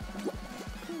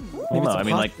 Well, Maybe no, it's a I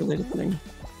mean like posture-related thing.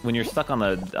 when you're stuck on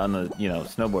the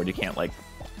snowboard, you can't like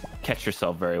catch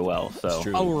yourself very well. So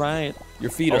true. Oh, right.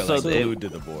 Your feet Also, are like they- glued to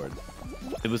the board.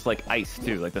 it was like ice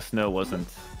too. Like the snow wasn't.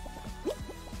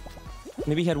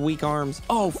 Maybe he had weak arms.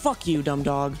 Oh, fuck you, dumb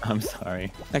dog. I'm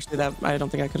sorry. Actually, I don't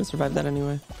think I could have survived that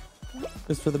anyway.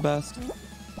 Just for the best.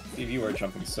 Steve, you were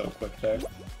jumping so quick there.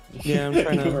 Yeah, I'm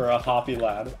trying to- You were a hoppy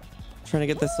lad. Trying to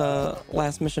get this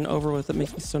last mission over with. It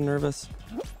makes me so nervous.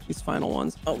 These final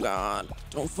ones. Oh, God.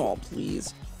 Don't fall,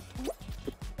 please.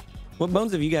 What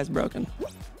bones have you guys broken?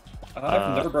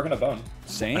 I've never broken a bone. I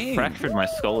Same. fractured my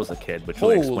skull as a kid, which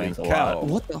really Holy explains a cow. lot.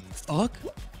 What the fuck?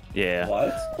 Yeah.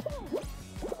 What?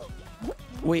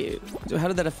 Wait, how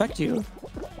did that affect you?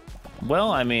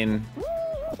 Well, I mean,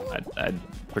 I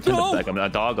pretend like I'm a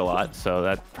dog a lot, so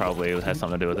that probably has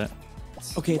something to do with it.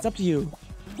 Okay, it's up to you.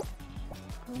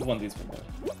 One of these people.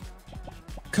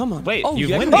 Come on. Wait, oh, you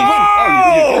you win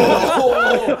actually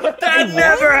these? That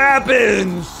never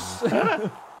happens.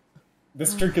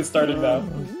 This trick is starting now.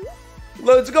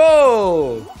 Let's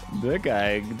go. That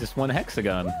guy just won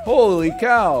hexagon. Holy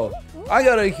cow. I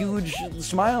got a huge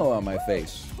smile on my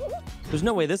face. There's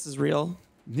no way this is real.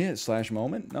 Yeah, slash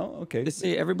moment? No? Okay. They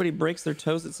say everybody breaks their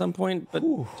toes at some point, but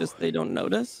just they don't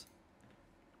notice.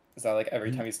 Is that like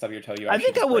every time you stub your toe, you I actually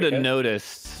think I just would break have it?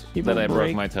 noticed People that I broke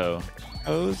break my toe.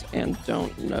 Toes and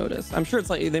don't notice. I'm sure it's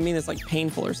like, they mean it's like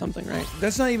painful or something, right?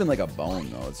 That's not even like a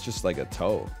bone, though. It's just like a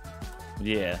toe.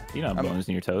 Yeah, you don't have bones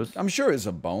in your toes. I'm sure it's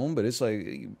a bone, but it's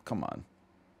like, come on.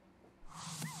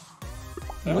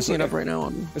 I'm looking it up right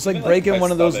now. It's like Maybe, like, breaking by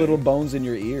one of those stubbing. little bones in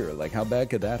your ear. Like, how bad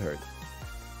could that hurt?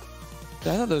 I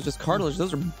thought that was just cartilage.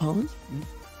 Those are bones.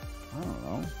 I don't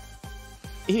know.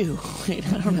 Ew. Wait,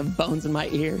 I don't have bones in my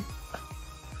ear.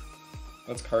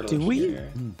 That's cartilage. Do we? in your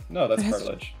ear. No, that's That's-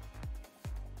 cartilage.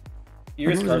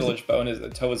 Ear is remember there's cartilage, bone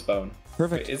is toe is bone.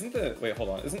 Perfect. Wait, hold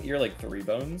on. Isn't ear like 3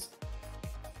 bones?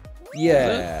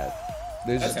 Yeah.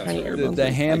 There's That sounds Tiny right. ear the bones inside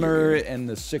your hammer ear. and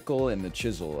the sickle and the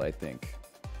chisel, I think.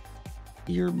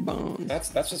 Ear bones.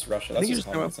 That's just Russia. I That's think you're just just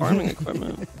talking about common farming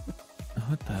equipment.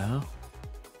 What the hell?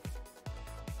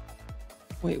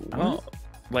 Wait, I what? don't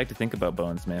like to think about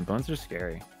bones, man. Bones are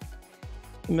scary.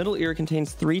 The middle ear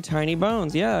contains 3 tiny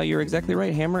bones. Yeah, you're exactly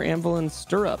right. Hammer, anvil, and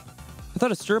stirrup. I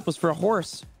thought a stirrup was for a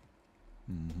horse.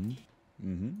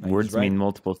 Words mean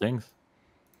multiple things.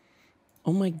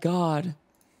 Oh my god.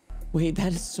 Wait,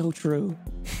 that is so true.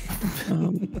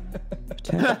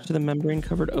 Attached to the membrane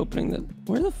covered opening.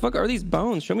 Where the fuck are these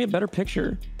bones? Show me a better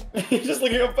picture. You're just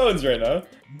looking at bones right now.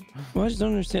 Well, I just don't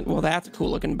understand. Well, that's a cool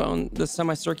looking bone. The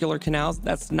semicircular canals,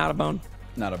 that's not a bone.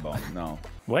 Not a bone, no.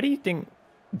 Why do you think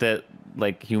that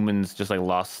like humans just like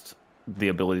lost the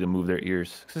ability to move their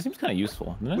ears? Because it seems kind of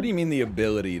useful. Isn't it? What do you mean the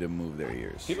ability to move their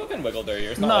ears? People can wiggle their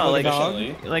ears. No, Not like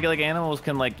efficiently. like animals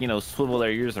can like swivel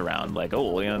their ears around, like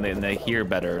they hear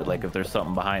better, like if there's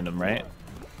something behind them, right?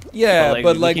 Yeah, But, like,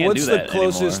 but we can't what's do the that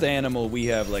closest anymore. animal we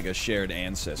have like a shared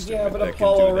ancestor? Yeah, with but that can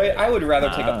Apollo, do right? that? I would rather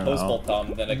I take a don't postal know.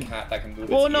 thumb than a cat that can move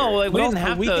Well, its no, ear. like we didn't Also,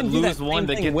 have we to can do that lose one same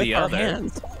to thing get with the our other.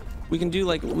 hands. We can do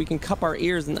like, we can cup our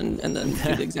ears and then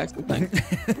do the exact same thing.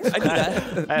 I do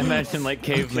that. I imagine like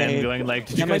cavemen Okay. going like,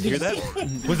 "Did you That might guys be hear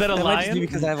that? Was that a That might just be lion?"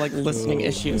 because I have like listening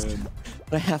issues.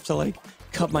 But I have to like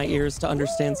cup my ears to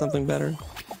understand something better.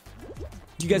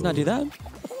 Do you guys not do that?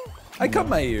 I cut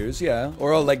my ears, yeah.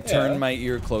 Or I'll like turn Yeah. my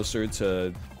ear closer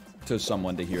to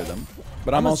someone to hear them.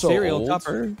 But I'm a also serial old.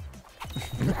 cupper.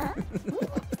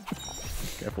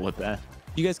 Careful with that.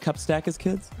 You guys cup stack as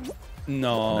kids?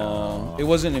 No. It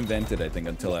wasn't invented, I think,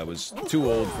 until I was too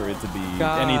old for it to be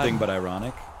God. anything but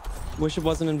ironic. Wish it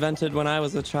wasn't invented when I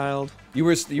was a child. You were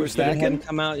Wish it stacking? hadn't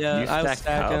come out yet. You I was stacked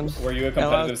stacking. cups? Were you a Yeah,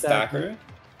 I was competitive stacking. stacker?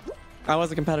 I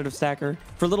was a competitive stacker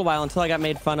for a little while until I got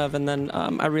made fun of, and then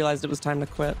I realized it was time to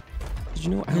quit. Did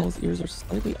you know owls' ears are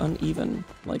slightly uneven?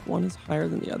 Like one is higher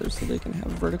than the other, so they can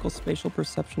have vertical spatial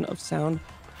perception of sound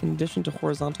in addition to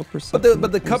horizontal perception.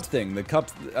 But the cup thing, like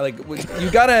you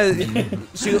gotta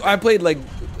see. I played like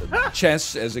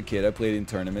chess as a kid. I played in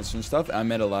tournaments and stuff. I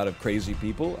met a lot of crazy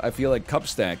people. I feel like cup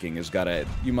stacking has gotta.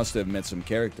 You must have met some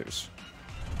characters.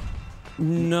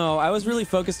 No, I was really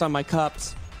focused on my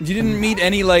cups. You didn't meet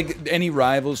any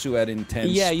rivals who had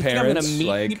intense Yeah, you think I'm parents. gonna meet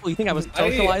like, people? You think I was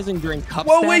socializing during cup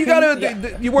well, stacking? wait, you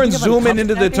gotta. You weren't You think if I'm zooming cup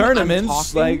into the stacking, I'm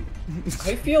tournaments, talking? like.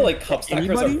 I feel like cup stackers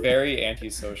Anybody? are very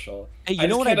antisocial. Hey, you I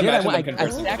know just what I can't did? imagine them I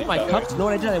conversing with stacked each my other. cups. You know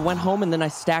what I did? I went home and then I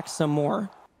stacked some more.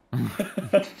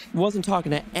 Wasn't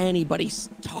talking to anybody.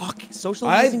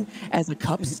 Socializing as a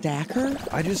cup stacker.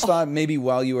 I just thought maybe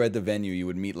while you were at the venue, you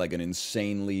would meet like an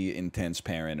insanely intense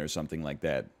parent or something like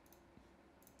that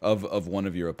of one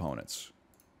of your opponents.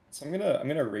 So I'm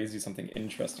gonna raise you something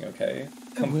interesting, okay?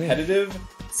 Competitive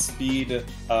speed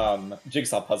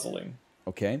jigsaw puzzling.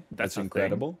 Okay, that's a thing.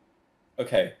 incredible.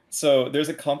 Okay, so there's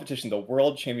a competition, the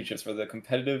World Championships for the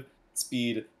competitive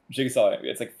speed jigsaw.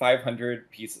 It's like 500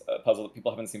 piece puzzle that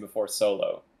people haven't seen before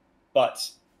solo,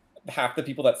 but half the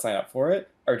people that sign up for it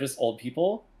are just old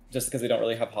people, just because they don't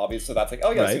really have hobbies. So that's like,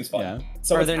 oh yeah, Right, that seems fun. yeah.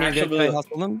 So Are it's there any good? actually Can I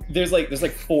hustle them? there's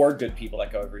like 4 good people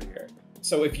that go every year.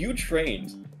 So if you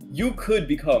trained, you could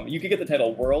get the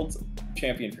title world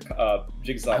champion for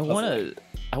jigsaw I puzzle.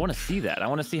 wanna see that. I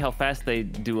wanna see how fast they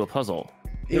do a puzzle.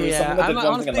 There was someone that did I'm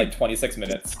one thing in honestly like 26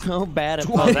 minutes. so bad at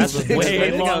Oh, puzzles. that's I way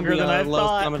think I'll longer be than I lowest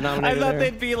thought. common I denominator thought there.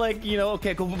 they'd be like, you know,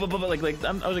 okay, cool, but like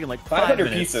I was thinking like 500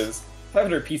 minutes. pieces.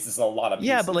 500 pieces is a lot of pieces.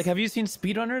 Yeah, but like, have you seen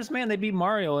speedrunners? Man, they beat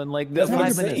Mario in like That's what I'm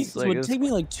 5 saying. minutes. It Like, would it's- take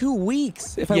me like 2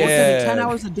 weeks if I worked on it 10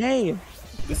 hours a day.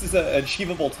 This is an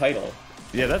achievable title.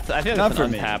 yeah, that's I feel like Not that's an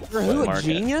for me. untapped For who? A market.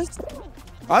 genius?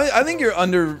 I think you're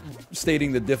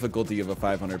understating the difficulty of a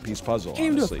 500-piece puzzle,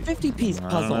 Came to a honestly. 50-piece I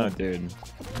don't puzzle. know, dude.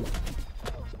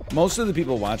 Most of the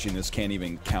people watching this can't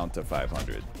even count to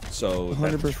 500. So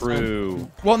 100%. True.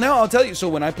 well, now I'll tell you. So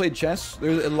when I played chess,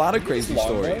 there's a lot of crazy long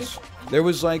stories. There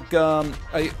was like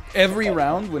every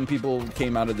round when people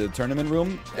came out of the tournament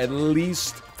room, at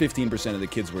least 15% of the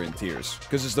kids were in tears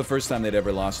because it's the first time they'd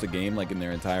ever lost a game like in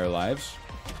their entire lives.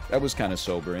 That was kind of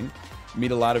sobering.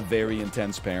 Meet a lot of very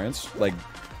intense parents, like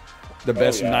the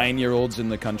best yeah. 9-year-olds in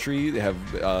the country. They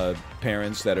have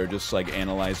parents that are just like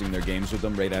analyzing their games with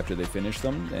them right after they finish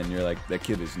them, and you're like, that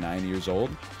kid is 9 years old.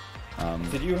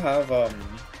 Did you have the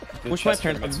Wish my chess parents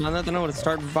tournaments? had done that. Then I would have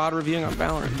started VOD reviewing on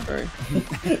Valorant.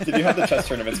 Sorry. Did you have the chess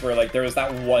tournaments where like there was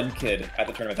that one kid at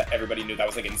the tournament that everybody knew that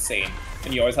was like insane,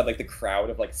 and you always had like the crowd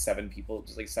of like 7 people,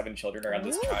 just like 7 children around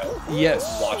this child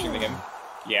Yes. watching the game?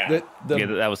 Yeah. Yeah,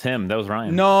 that was him. That was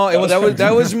Ryan. No,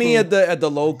 that was me at the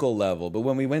local level. But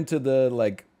when we went to the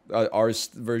like our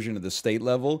version of the state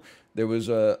level, there was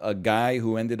a guy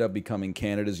who ended up becoming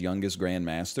Canada's youngest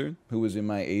grandmaster, who was in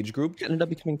my age group. Ended up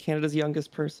becoming Canada's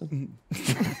youngest person.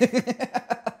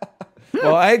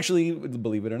 Well, I actually,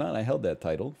 believe it or not, I held that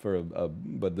title for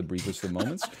but the briefest of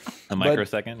moments. A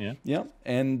microsecond, yeah. Yeah,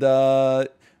 and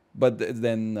but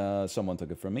then someone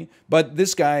took it from me. But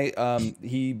this guy,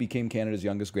 he became Canada's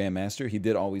youngest grandmaster. He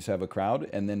did always have a crowd,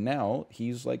 and then now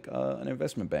he's like an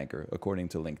investment banker, according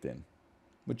to LinkedIn,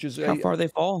 which is How far they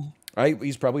fall?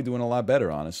 he's probably doing a lot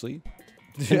better, honestly.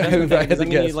 Investment If I bank, had doesn't to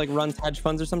mean he guess. like runs hedge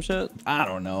funds or some shit? I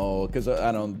don't know, because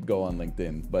I don't go on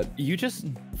LinkedIn, but You just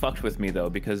fucked with me though,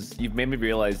 because you've made me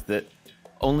realize that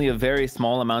only a very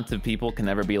small amount of people can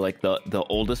ever be like the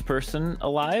oldest person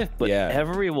alive, but Yeah.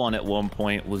 everyone at one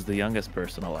point was the youngest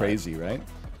person alive. crazy, right?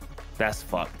 That's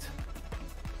fucked.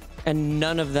 And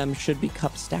none of them should be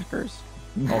cup stackers.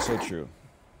 Also true.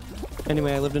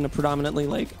 Anyway, I lived in a predominantly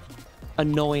like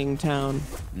annoying town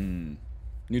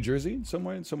New Jersey?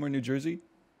 Somewhere in New Jersey?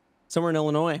 somewhere in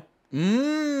Illinois.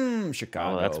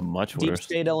 Chicago. Oh, that's much Deep worse.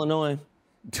 state Illinois.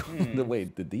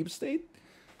 Wait, the deep state?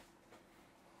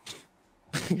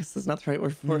 I guess that's not the right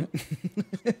word for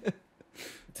it.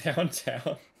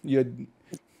 Downtown.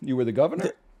 You were the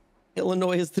governor?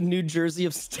 Illinois is the New Jersey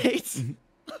of states.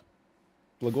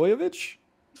 Blagojevich?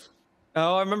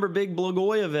 Oh, I remember Big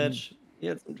Blagojevich. He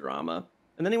had some drama.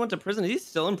 And then he went to prison. Is he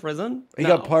still in prison? He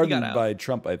No, got pardoned out. by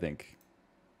Trump, I think.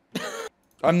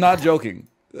 I'm not joking.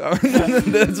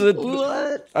 That's it.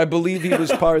 What? I believe he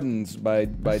was pardoned by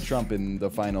Trump in the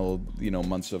final,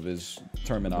 months of his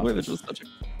term in Blagojevich office. was such a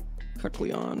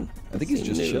quickly on. I think he's Same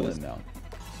just news. chilling now.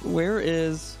 Where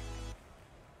is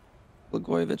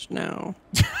Blagojevich now?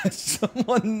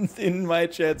 Someone in my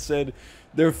chat said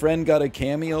their friend got a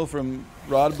cameo from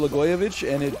Rod Blagojevich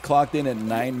and it clocked in at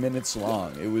 9 minutes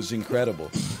long. It was incredible.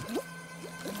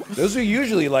 Those are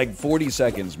usually like 40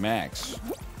 seconds max.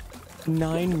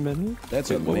 9 minutes? That's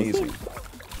Wait, what was amazing. it?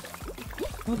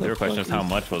 What The real question is fuck how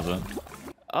much was it?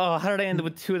 Oh, how did I end up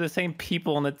with 2 of the same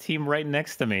people on the team right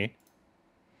next to me?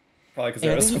 Probably because Yeah,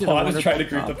 I there was think he did a squad was trying to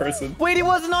wonderful group the job. person. Wait, he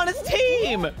wasn't on his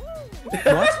team.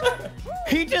 What?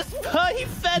 He just he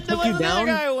fed the Took you other down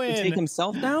guy to win. take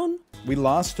himself down? We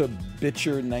lost to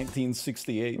Bitcher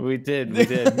 1968. We did. I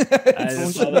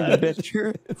just saw Don't you that.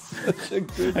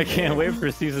 bitcher. I can't wait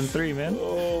for season 3, man.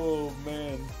 Oh,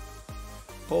 man.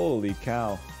 Holy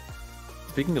cow.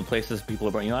 Speaking of places people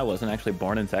are born, I wasn't actually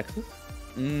born in Texas.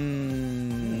 Let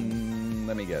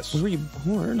me guess. Where were you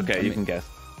born? Okay, you can guess.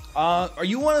 Are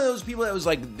you one of those people that was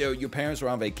like, your parents were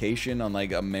on vacation on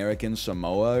like American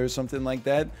Samoa or something like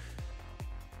that?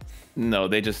 No,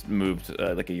 they just moved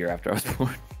like a year after I was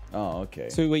born. Oh, okay.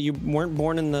 So wait, you weren't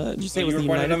born in the? Did you say So it you was were the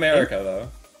born in United America, though.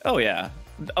 Oh yeah.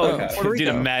 Oh, Okay. Puerto dude,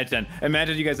 Rico.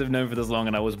 imagine you guys have known for this long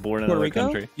and I was born in Puerto another Rico?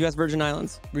 country. U.S. Virgin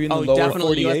Islands. Were you in the Oh, lower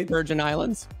definitely U.S. 48? Virgin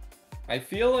Islands. I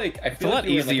feel like It's a lot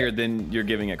easier than you're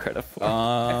giving it credit for.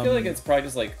 I feel like it's probably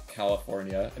just like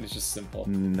California, and it's just simple.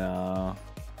 No.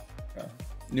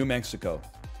 New Mexico,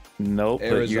 Nope, but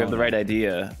you have Arizona. the right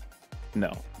idea.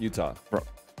 No. Utah,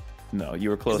 No, you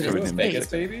were closer Is with this New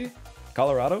Vegas, Mexico. baby?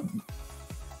 Colorado,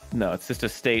 No, it's just a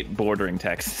state bordering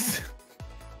Texas.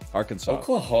 Arkansas.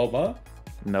 Oklahoma?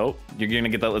 Nope. You're gonna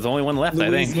get that. There's only one left, I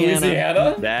think.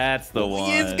 Louisiana? That's the one.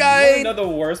 This You guy. know the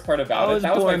worst part about I it? was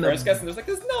That was born my in first guess, and there's like,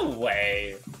 there's no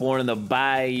way. Born in the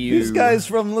bayou. This guy's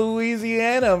from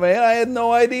Louisiana, man. I had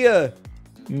no idea.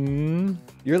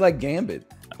 You're like Gambit.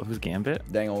 Who's Gambit?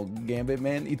 Dang old Gambit,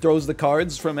 man. He throws the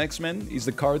cards from X-Men. He's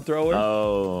the card thrower.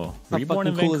 Oh. Were you born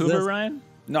in fucking cool is Vancouver, this? Ryan?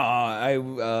 No, I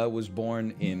was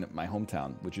born in my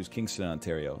hometown, which is Kingston,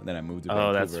 Ontario. Then I moved to Vancouver.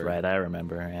 Oh, that's right. I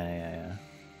remember. Yeah.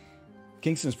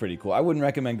 Kingston's pretty cool. I wouldn't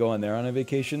recommend going there on a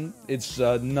vacation. It's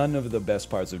none of the best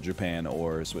parts of Japan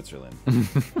or Switzerland.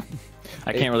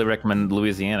 I can't really recommend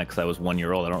Louisiana because I was 1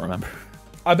 year old. I don't remember.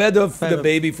 I bet the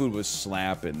baby food was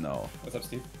slapping, though. What's up,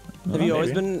 Steve? Have you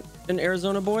always been an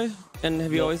Arizona boy? And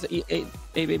have you always ate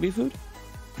baby food?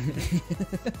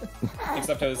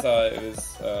 Except it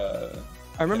was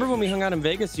I remember when we hung out in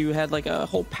Vegas, you had like a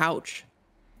whole pouch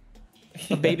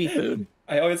of baby food.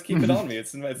 I always keep it on me.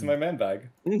 It's in my man bag.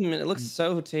 It looks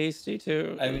so tasty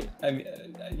too. I mean,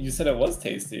 you said it was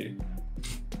tasty.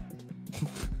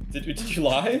 Did you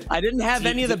lie? I didn't have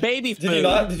any of the baby food.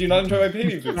 Did you not enjoy my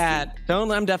baby food? Pat,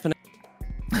 I'm definite.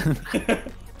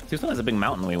 Tucson has a big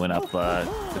mountain we went up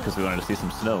because we wanted to see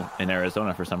some snow in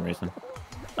Arizona for some reason.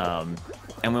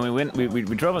 And when we went, we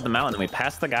drove up the mountain and we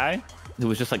passed the guy who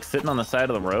was just like sitting on the side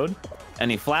of the road, and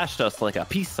he flashed us like a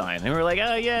peace sign, and we were like,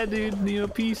 "Oh yeah, dude, you know,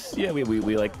 peace." Yeah,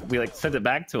 we sent it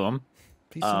back to him.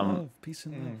 Peace and love. Peace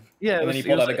and love. Yeah, And then he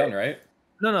pulled out a gun, right?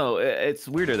 No, it's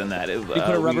weirder than that. He put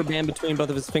a rubber band between both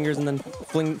of his fingers and then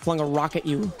flung a rock at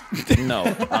you. No,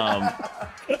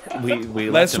 we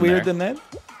Less left him weird there. than that?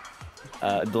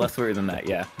 Less weird than that,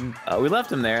 yeah. We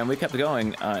left him there and we kept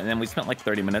going, and then we spent like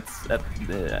 30 minutes at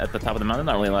the top of the mountain.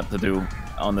 Not really a lot to do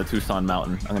on the Tucson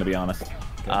mountain, I'm gonna be honest.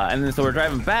 And then so we're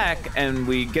driving back, and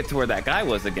we get to where that guy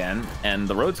was again, and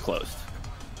the road's closed.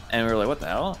 And we were like, "What the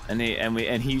hell?" And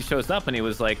he shows up, and he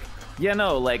was like, "Yeah,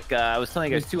 no, like I was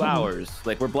telling you guys, 2 hours.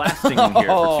 Like we're blasting in here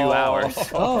for 2 hours."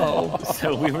 Oh.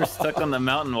 So we were stuck on the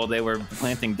mountain while they were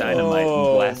planting dynamite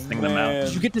and blasting them out.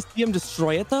 Did you get to see him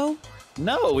destroy it though?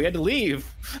 No, we had to leave.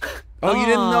 Oh, you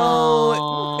didn't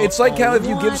know? It's like how if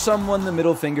you give What? someone the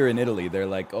middle finger in Italy, they're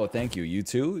like, "Oh, thank you. You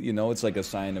too." You know, it's like a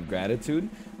sign of gratitude.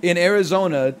 In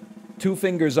Arizona, 2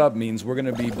 fingers up means we're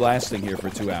gonna be blasting here for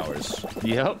 2 hours.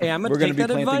 Yep. Hey, I'm We're gonna gonna take be that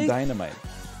planting advice, dynamite.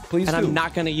 Please and do. I'm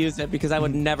not gonna use it because I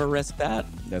would never risk that.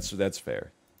 That's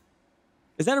fair.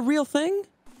 Is that a real thing?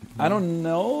 I don't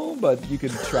know, but you could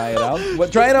try it out.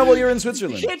 Try it out while you're in You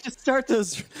Switzerland. can't just start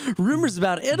those rumors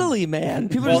about Italy, man.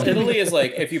 People are Well, just gonna Italy be- is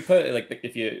like if you put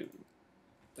if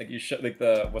you show like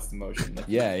what's the motion? Like,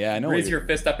 Yeah, I know. raise what your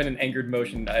fist up in an angered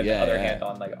motion, and Yeah, the other yeah. hand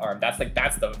on like arm. That's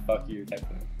the fuck you type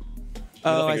thing.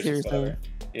 Oh, Middle I finger's see what you're just saying. whatever.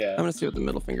 Yeah. I'm gonna see what the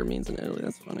middle finger means in Italy.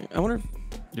 That's funny. I wonder if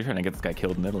You're trying to get this guy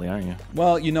killed in Italy, aren't you?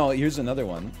 Well, you know, here's another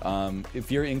one.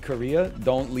 If you're in Korea,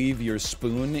 don't leave your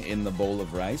spoon in the bowl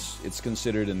of rice. It's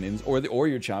considered or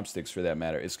your chopsticks for that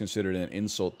matter. It's considered an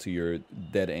insult to your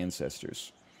dead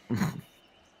ancestors. they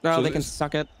can this-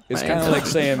 suck it. It's My kind of like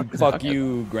ancestors saying, can "Fuck suck it.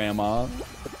 you, Grandma.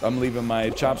 I'm leaving my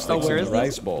chopsticks where in is the this?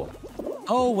 rice bowl."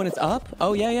 Oh, when it's up?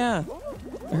 Oh yeah.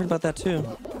 I heard about that too.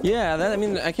 Yeah, I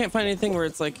mean, I can't find anything where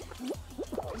it's like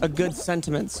a good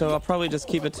sentiment, so I'll probably just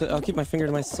I'll keep my finger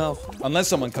to myself. Unless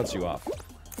someone cuts you off.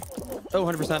 Oh,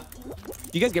 100%.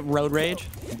 You guys get road rage?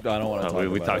 I don't want to talk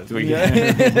we about talked.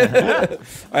 it.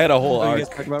 I had a whole Oh, you arc. guys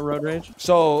talk about road rage?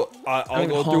 So I'll mean,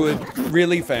 go through it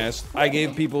really fast. I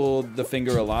gave people the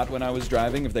finger a lot when I was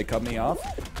driving if they cut me off.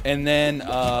 And then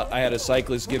I had a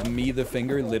cyclist give me the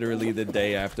finger literally the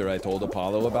day after I told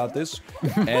Apollo about this.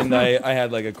 And I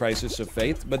had like a crisis of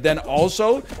faith. But then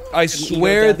also, I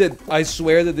swear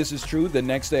that this is true. The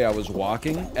next day I was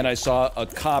walking and I saw a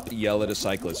cop yell at a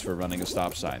cyclist for running a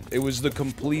stop sign. It was the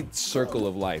complete circle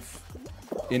of life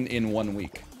in 1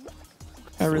 week.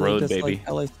 I really road, dislike baby.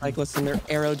 LA cyclists and their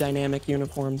aerodynamic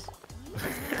uniforms.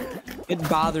 It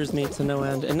bothers me to no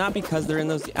end, and not because they're in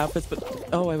those outfits,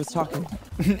 but I was talking.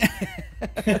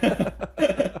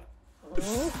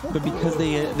 But because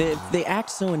they act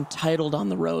so entitled on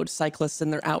the road, cyclists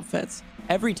in their outfits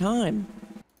every time.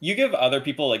 You give other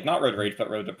people like not road rage but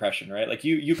road depression, right? Like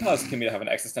you caused Kimmy to have an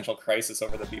existential crisis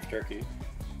over the beef jerky.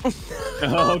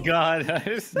 Oh God.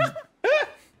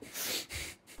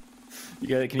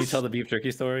 Can you tell the beef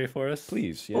jerky story for us?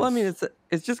 Please, yes. Well, I mean,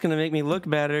 it's just gonna make me look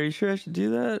bad. Are you sure I should do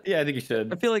that? Yeah, I think you I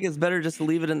should. feel like it's better just to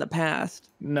leave it in the past.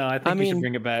 No, I think I we should mean-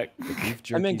 bring it back. Beef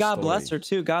I mean, jerky God story. bless her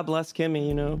too. God bless Kimmy.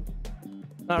 You know,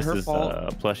 not This her is fault.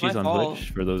 plushies My on fault. Twitch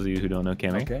for those of you who don't know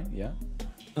Cammy. Okay, yeah.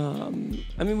 I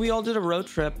mean, we all did a road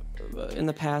trip in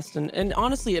the past, and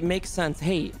honestly, it makes sense.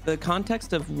 Hey, the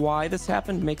context of why this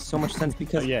happened makes so much sense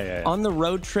because on the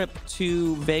road trip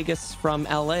to Vegas from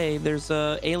LA, there's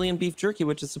alien beef jerky,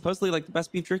 which is supposedly like the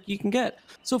best beef jerky you can get.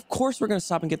 So of course we're gonna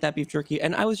stop and get that beef jerky.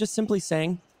 And I was just simply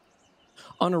saying,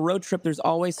 on a road trip, there's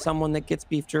always someone that gets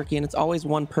beef jerky, and it's always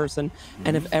one person.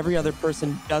 And if every other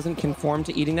person doesn't conform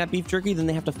to eating that beef jerky, then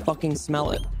they have to fucking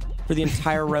smell it for the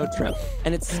entire road trip.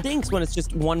 And it stinks when it's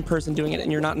just one person doing it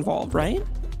and you're not involved, right?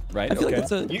 Right. I feel like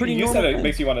it's a pretty you normal said it thing.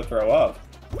 makes you want to throw up.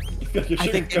 I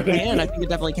think it can. I think it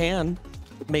definitely can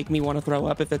make me want to throw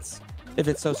up if it's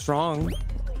so strong,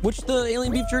 which the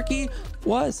alien beef jerky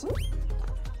was.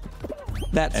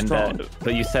 That's strong.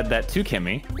 But you said that to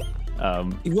Kimmy.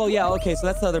 Well, yeah, okay, so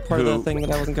that's the other part of the thing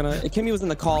that I wasn't gonna. Kimmy was in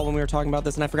the call when we were talking about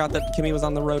this, and I forgot that Kimmy was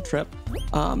on the road trip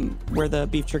where the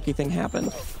beef jerky thing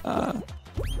happened.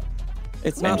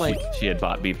 It's not like she had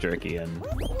bought beef jerky and.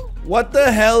 What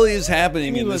the hell is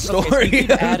happening in the story?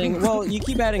 Okay, so you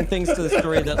keep adding things to the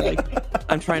story that like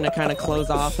I'm trying to kind of close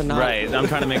off and not. Right, I'm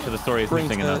trying to make sure the story is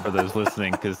interesting enough for those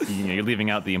listening because you're leaving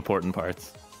out the important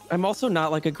parts. I'm also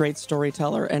not like a great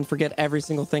storyteller and forget every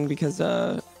single thing because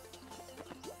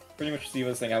Pretty much Steve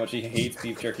was saying how much he hates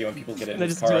beef jerky when people get it in I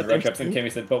his just car do on it road there trips, and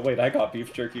Kimmy said, "But wait, I got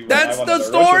beef jerky." When That's I went the on a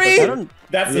road trip story? with-"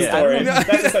 That's the story.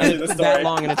 That's essentially the story. that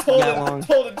long and it's that long.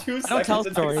 Told in 2 seconds. I don't tell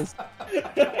stories.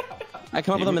 I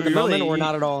come up with them in the moment or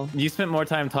not at all. You spent more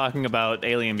time talking about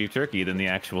alien beef jerky than the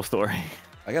actual story.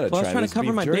 I gotta Well, I was try trying this to cover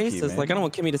beef my jerky, bases. man. Like, I don't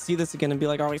want Kimmy to see this again and be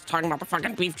like, "Oh, he's talking about the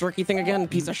fucking beef jerky thing again,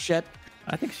 piece of shit."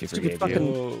 I think she Stupid forgave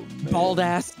fucking you. bald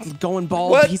ass, going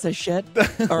bald What? piece of shit.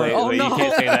 Or, Wait, oh wait, no! you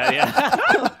can't say that. Yeah.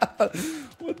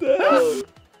 What the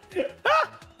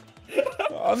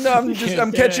hell?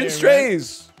 I'm catching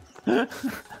strays.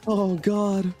 Oh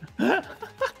god. I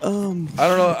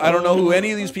don't know who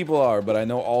any of these people are, but I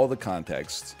know all the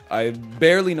context. I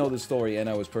barely know the story, and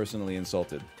I was personally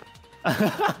insulted.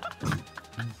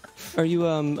 Are you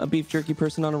a beef jerky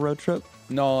person on a road trip?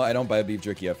 No, I don't buy beef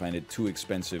jerky. I find it too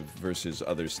expensive versus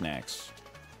other snacks.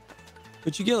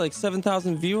 But you get like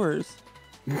 7,000 viewers.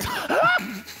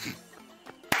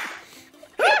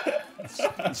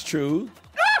 It's true.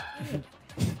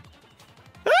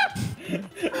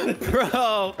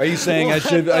 Bro. Are you saying I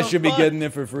should be getting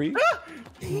it for free?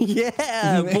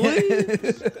 Yeah, boy.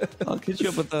 I'll get you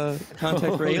up with a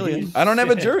contact for Alien. I don't have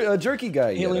a jerky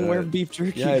guy yet. Alienware beef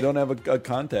jerky. Yeah, I don't have a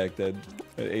contact at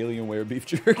Alienware beef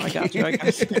jerky. I got you.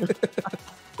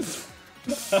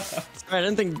 Sorry, I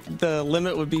didn't think the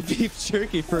limit would be beef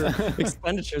jerky for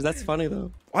expenditures. That's funny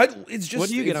though. It's just. What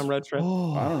do you get on road trip? I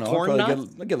don't know. Corn I'll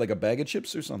get like a bag of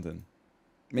chips or something.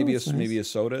 Maybe that's maybe a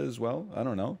soda as well. I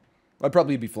don't know. I'd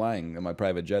probably be flying in my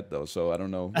private jet though, so I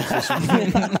don't know.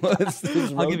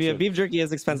 I'll give you a beef jerky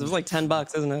is expensive. It's like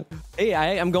 $10, isn't it?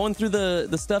 Hey, I'm going through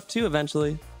the stuff too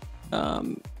eventually. I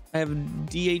have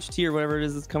DHT or whatever it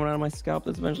is that's coming out of my scalp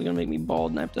that's eventually gonna make me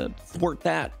bald, and I have to thwart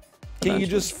that. Can't you eventually.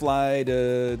 just fly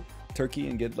to Turkey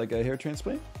and get like a hair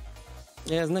transplant?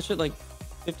 Yeah, isn't that shit like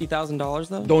 $50,000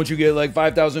 though? Don't you get like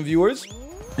 5,000 viewers?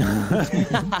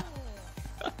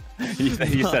 You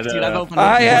said Dude, I've opened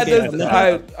I up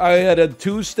had a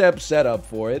 2-step setup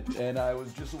for it, and I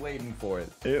was just waiting for it.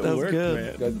 It That was worked,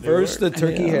 good. man. First, the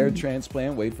turkey Yeah. hair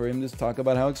transplant. Wait for him to talk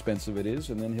about how expensive it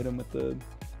is, and then hit him with the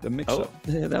mix-up.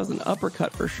 Yeah, that was an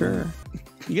uppercut for sure.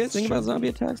 You guys think about zombie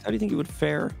attacks? How do you think it would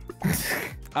fare?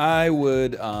 I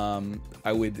would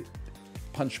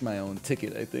punch my own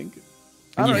ticket. I think.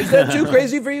 I don't know. Is that too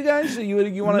crazy for you guys? You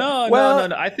want to?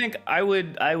 No. I think I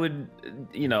would,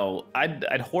 you know,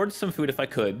 I'd hoard some food if I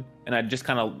could, and I'd just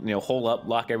kind of, you know, hole up,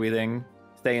 lock everything,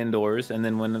 stay indoors, and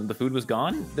then when the food was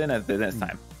gone, then it's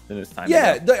time. Then it's time.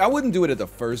 Yeah, to go. I wouldn't do it at the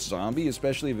first zombie,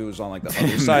 especially if it was on like the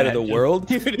other side of the world.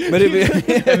 But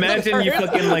if Imagine you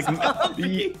fucking like,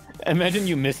 imagine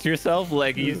you missed yourself,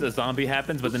 like a zombie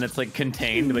happens, but then it's like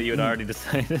contained, but you had already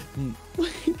decided.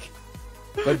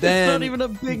 But then, It's not even a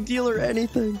big deal or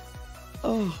anything.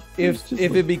 Oh, if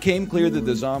it became clear that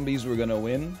the zombies were gonna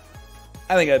win,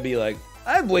 I think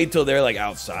I'd wait till they're like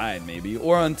outside maybe,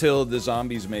 or until the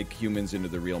zombies make humans into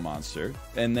the real monster,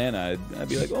 and then I'd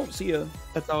be like, oh, see ya.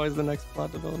 that's always the next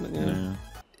plot development.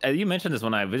 Yeah. You mentioned this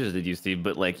when I visited you, Steve,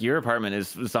 but like your apartment is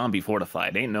zombie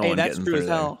fortified. Ain't no Hey, one that's getting true through as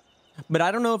there. hell. But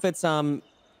I don't know if it's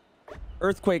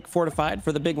earthquake fortified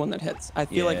for the big one that hits. I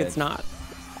feel like Yeah. it's not,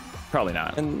 Probably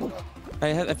not. and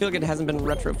I feel like it hasn't been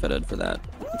retrofitted for that.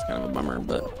 It's kind of a bummer,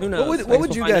 but who knows? What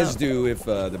would you guys do if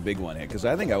the big one hit? Because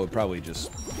I think I would probably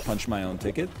just punch my own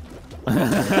ticket.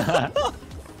 I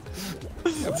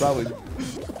probably.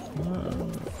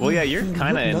 Well, yeah, you're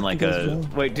kind of in Nothing like goes a. wrong.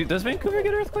 Wait, does Vancouver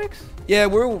get earthquakes? Yeah,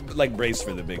 we're like braced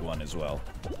for the big one as well.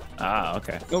 Ah,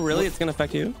 okay. Oh, really? It's gonna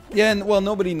affect you? Yeah, and well,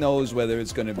 nobody knows whether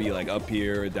it's going to be like up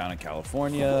here or down in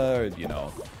California, or you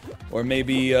know, or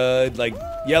maybe like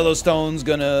Yellowstone's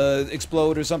gonna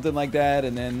explode or something like that,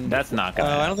 and then That's not gonna.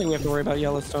 I don't think we have to worry about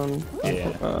Yellowstone.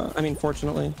 Yeah. I mean,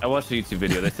 fortunately. I watched a YouTube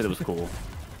video. They said it was cool.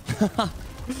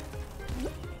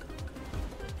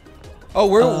 oh,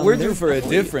 we're due there's for a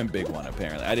definitely- different big one.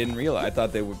 Apparently, I didn't realize. I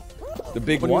thought they were the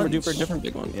big What do we ones. do for a different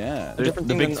big one? Yeah, There's Different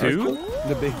the thing big than two. Earthquake?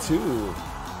 the big two.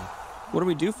 What do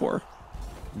we do for?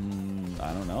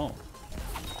 I don't know.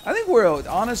 I think we're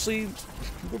honestly,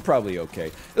 we're probably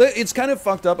okay. It's kind of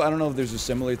fucked up. I don't know if there's a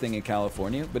similar thing in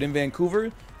California, but in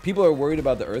Vancouver, people are worried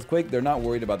about the earthquake. They're not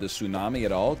worried about the tsunami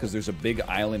at all because there's a big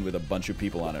island with a bunch of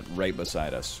people on it right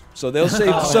beside us. So they'll say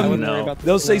I some, wouldn't worry about the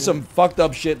they'll say tsunami. some fucked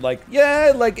up shit like,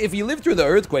 yeah, like if you live through the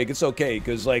earthquake, it's okay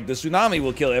because like the tsunami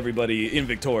will kill everybody in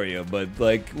Victoria, but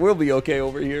like we'll be okay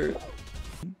over here.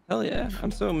 Hell yeah!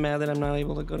 I'm so mad that I'm not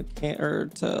able to go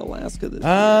to Alaska this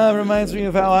year. Reminds me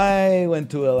of how I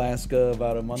went to Alaska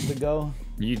about a month ago.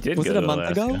 You did. Was go it a to month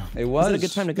ago? Alaska. It was. Was it a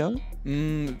good time to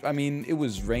go? I mean, it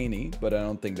was rainy, but I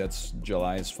don't think that's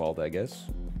July's fault, I guess.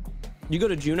 You go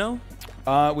to Juneau?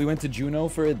 We went to Juneau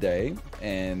for a day,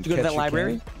 and Did you go to that Ketchikan-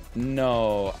 library?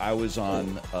 No, I was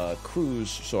on a cruise,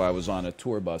 so I was on a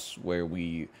tour bus where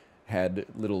we had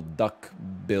little duck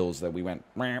bills that we went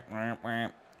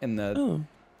in the. Oh.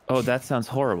 Oh, that sounds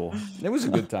horrible. It was a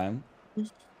good time.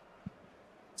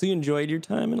 So you enjoyed your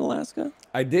time in Alaska?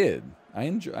 I did. I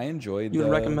enjoyed. You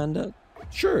would recommend it?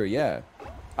 Sure, yeah.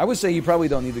 I would say you probably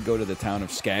don't need to go to the town of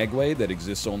Skagway that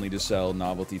exists only to sell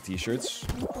novelty T-shirts.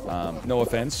 No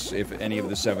offense if any of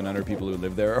the 700 people who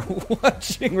live there are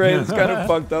watching, right? It's kind of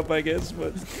fucked up, I guess,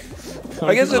 but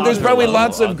I guess that there's probably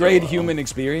lots of great human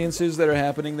experiences that are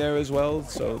happening there as well.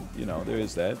 So, you know, there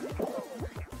is that.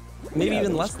 Maybe Yeah,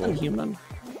 even that less was than cool. human.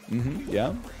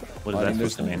 Yeah. What is I that mean,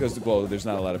 there's, supposed to mean? because, well, there's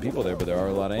not a lot of people there, but there are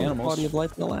a lot of animals. Quality of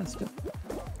life in Alaska.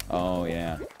 Oh,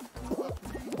 yeah.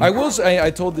 I will say,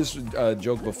 I told this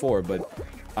joke before, but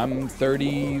I'm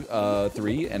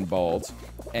 33 and bald,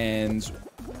 and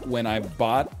when I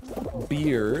bought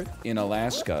beer in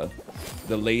Alaska,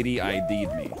 the lady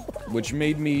ID'd me, which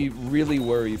made me really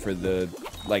worry for the,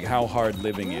 like, how hard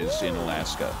living is in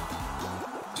Alaska.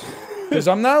 Because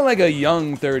I'm not like a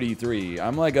young 33.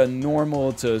 I'm like a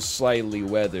normal to slightly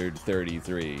weathered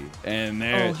 33. And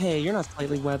there, Oh, hey, you're not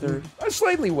slightly weathered. I'm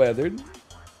slightly weathered.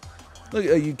 Look,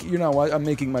 you're not. I'm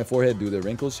making my forehead do the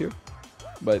wrinkles here,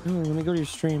 but Ooh, let me go to your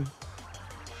stream.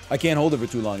 I can't hold it for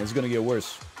too long. It's gonna get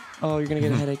worse. Oh, you're gonna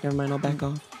get a headache. Never mind, I'll back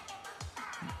off.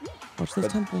 Watch those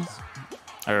But- temples.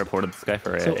 I reported this guy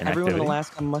for So inactivity. everyone in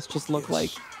Alaska must just look like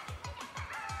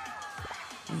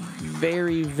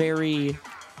very, very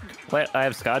Wait, I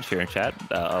have Scotch here in chat,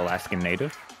 Alaskan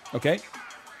native. Okay.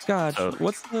 Scotch. Oh.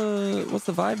 What's the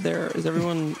vibe there? Is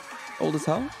everyone old as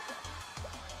hell?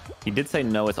 He did say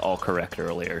no, it's all correct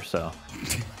earlier, so.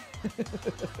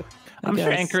 I'm sure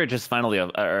guess. Anchorage is finally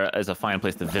is a fine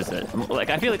place to visit. Like,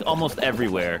 I feel like almost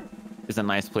everywhere is a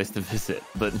nice place to visit,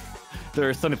 but there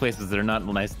are so many places that are not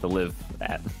nice to live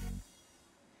at.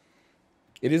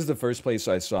 It is the first place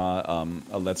I saw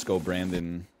a "Let's Go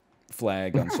Brandon"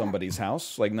 flag on somebody's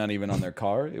house. Like not even on their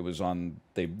car. It was on.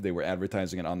 They were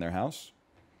advertising it on their house.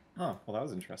 Oh, well, that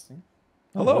was interesting.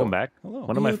 Hello. Welcome back. Hello.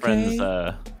 One of my You friends,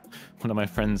 okay?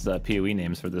 PoE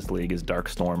names for this league is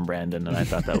Darkstorm Brandon, and I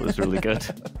thought that was really good.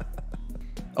 That's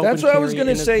Open what I was carry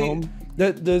gonna in his say. home.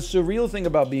 The surreal thing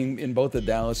about being in both the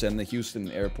Dallas and the Houston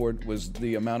airport was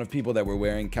the amount of people that were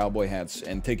wearing cowboy hats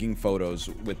and taking photos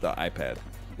with the iPad.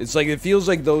 It's like it feels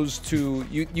like those two.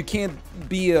 You can't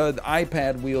be an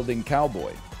iPad wielding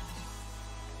cowboy.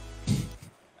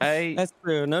 That's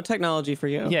true. No technology for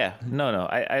you. Yeah, no.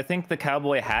 I think the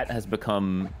cowboy hat has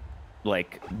become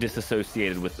like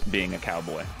disassociated with being a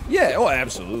cowboy. Yeah. Oh,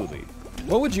 absolutely.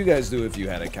 What would you guys do if you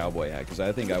had a cowboy hat? Because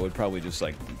I think I would probably just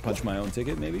like punch my own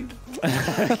ticket, maybe.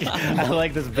 I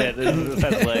like this bit. This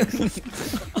has legs.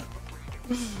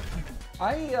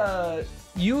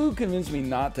 You convinced me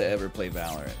not to ever play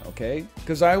Valorant, okay?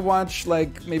 Because I watch,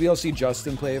 like, maybe I'll see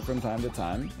Justin play it from time to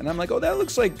time, and I'm like, oh, that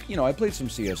looks like, you know, I played some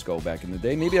CSGO back in the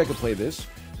day. Maybe I could play this.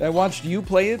 I watched you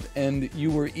play it, and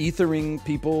you were ethering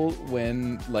people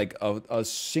when, like, a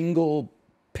single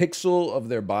pixel of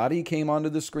their body came onto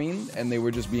the screen, and they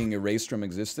were just being erased from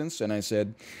existence, and I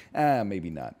said, maybe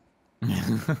not.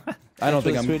 I don't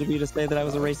think It's I'm... sweet of you to say that I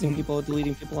was erasing people,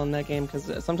 deleting people on that game,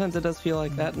 because sometimes it does feel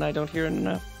like that, and I don't hear it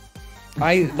enough.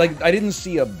 I didn't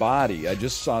see a body. I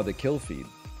just saw the kill feed.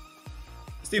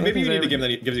 Steve, maybe you need a game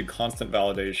that gives you constant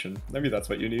validation. Maybe that's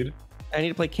what you need. I need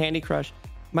to play Candy Crush.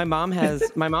 My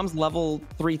mom's level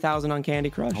 3,000 on Candy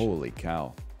Crush. Holy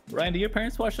cow. Ryan, do your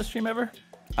parents watch the stream ever?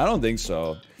 I don't think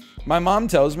so. My mom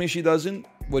tells me she doesn't,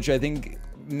 which I think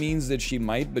means that she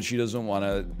might, but she doesn't want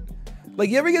to. Like,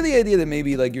 you ever get the idea that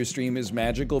maybe like your stream is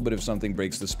magical, but if something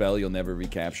breaks the spell, you'll never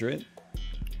recapture it?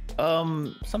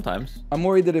 Sometimes. I'm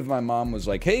worried that if my mom was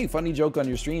like, "Hey, funny joke on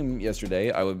your stream yesterday,"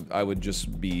 I would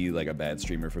just be like a bad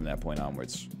streamer from that point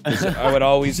onwards. 'Cause I would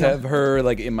always have her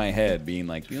like in my head, being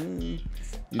like, "You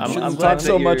shouldn't talk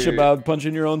so much about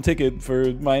punching your own ticket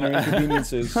for minor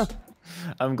inconveniences."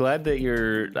 I'm glad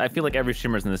that I feel like every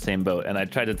streamer's in the same boat, and I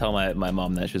tried to tell my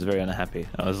mom that. She was very unhappy.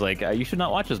 I was like, you should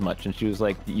not watch as much, and she was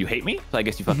like, you hate me? So I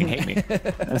guess you fucking hate me.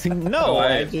 I was like, no,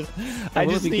 I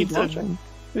just need to watching.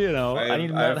 You know, I need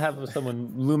to not have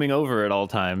someone looming over at all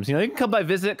times. You know, you can come by,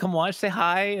 visit, come watch, say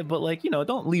hi, but like, you know,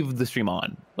 don't leave the stream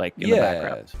on, like in the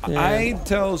background. Yeah. I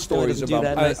tell stories about.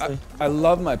 I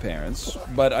love my parents,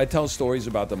 but I tell stories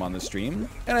about them on the stream,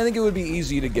 and I think it would be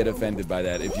easy to get offended by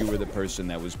that if you were the person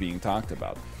that was being talked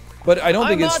about. But I don't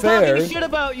think it's fair. I'm not talking shit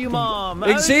about you, Mom.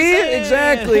 See,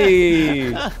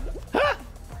 exactly.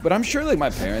 But I'm sure like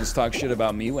my parents talk shit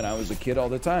about me when I was a kid all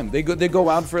the time. They go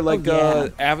out for like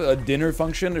a dinner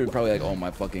function. They're probably like, "Oh,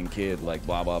 my fucking kid," like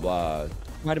blah blah blah.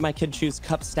 Why did my kid choose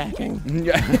cup stacking?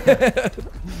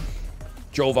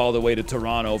 Drove all the way to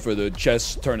Toronto for the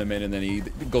chess tournament, and then he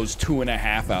goes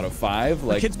 2.5 out of 5.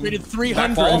 Like, kid's rated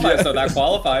 300. That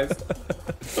qualifies.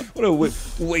 What a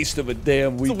waste of a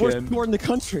damn weekend. It's the worst sport in the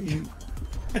country.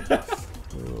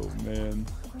 Oh man.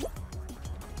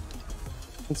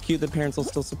 It's cute that parents will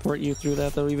still support you through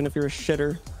that, though, even if you're a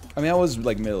shitter. I mean, I was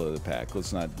like middle of the pack.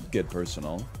 Let's not get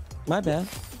personal. My bad.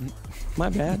 My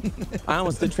bad. I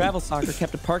almost did travel soccer,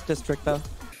 kept a park district, though.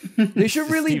 They should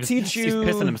really teach you.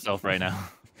 He's pissing himself right now.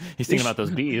 He's thinking about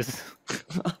those bees.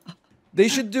 They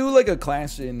should do like a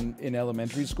class in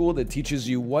elementary school that teaches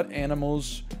you what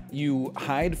animals you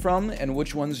hide from and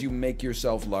which ones you make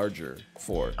yourself larger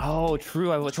for. Oh,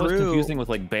 true. It's always confusing with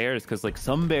like bears, because like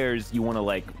some bears you want to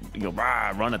like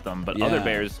run at them, but other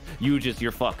bears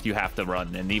you're fucked. You have to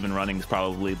run, and even running's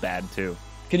probably bad too.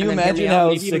 Can you imagine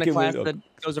how sick even a it class would?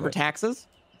 that goes over taxes?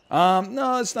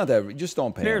 No, it's not that. Just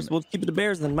don't pay Bears. them. We'll keep it to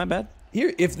bears then. My bad.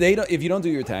 Here, if you don't do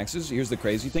your taxes, here's the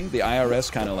crazy thing: the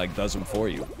IRS kind of like does them for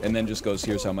you, and then just goes,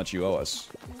 "Here's how much you owe us."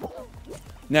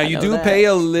 Now you do pay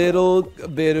a little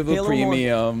bit of a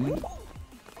premium,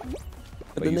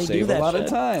 but you save a lot of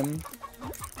time.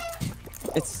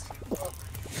 It's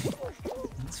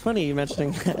funny you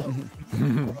mentioning that.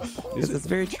 It's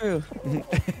very true.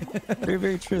 Very,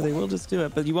 very true. They will just do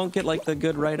it, but you won't get like the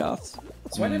good write-offs.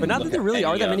 But not that there really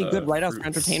are that many good write-offs for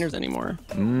entertainers anymore.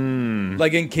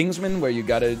 Like in Kingsman, where you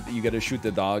gotta shoot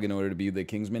the dog in order to be the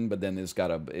Kingsman, but then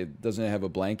it doesn't have a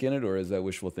blank in it, or is that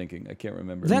wishful thinking? I can't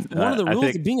remember. Is that one of the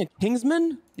rules of being a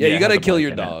Kingsman? Yeah, you gotta kill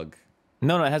your dog.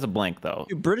 No, it has a blank though.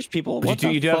 You British people, but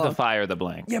you do have to fire the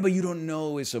blank. Yeah, but you don't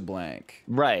know it's a blank.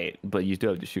 Right, but you do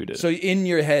have to shoot it. So in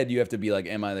your head, you have to be like,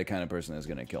 "Am I the kind of person that's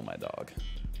gonna kill my dog?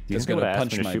 That's gonna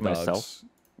punch my dogs?" Myself?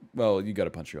 Well, you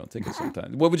gotta punch your own ticket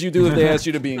sometimes. What would you do if they asked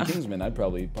you to be in Kingsman? I'd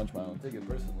probably punch my own ticket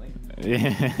personally.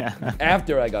 Yeah.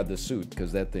 After I got the suit,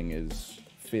 because that thing is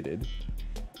fitted.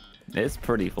 It's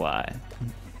pretty fly.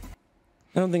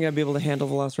 I don't think I'd be able to handle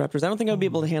Velociraptors. I don't think I'd be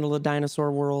able to handle a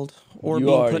dinosaur world or You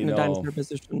being put in already a know. dinosaur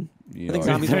position. You I think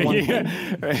already zombies are one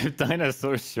thing. If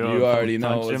dinosaurs show You up, already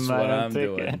know punch it's him what out I'm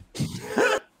ticket. doing.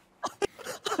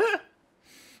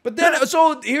 But then,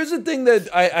 so here's the thing that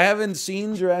I haven't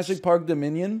seen Jurassic Park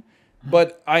Dominion,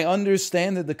 but I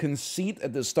understand that the conceit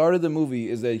at the start of the movie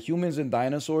is that humans and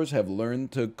dinosaurs have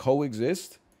learned to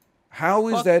coexist. How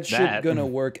is that shit gonna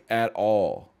work at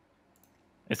all?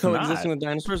 It's Coexisting not. with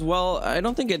dinosaurs? Well, I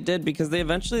don't think it did because they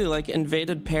eventually like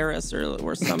invaded Paris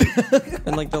or some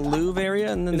in like the Louvre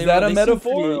area, and then Is that a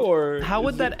metaphor or How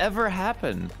would that ever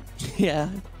happen? Yeah.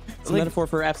 It's a metaphor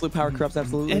for absolute power corrupts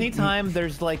absolutely. Anytime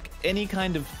there's like any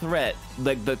kind of threat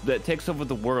like that takes over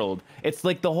the world, it's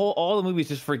like all the movies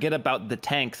just forget about the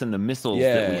tanks and the missiles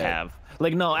that we have.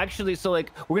 Like, no, actually, so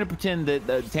like we're gonna pretend that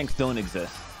the tanks don't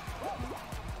exist.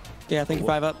 Yeah, thank you,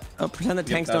 5 up. Pretend that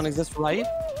tanks don't exist, right?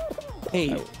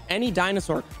 Hey, any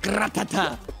dinosaur,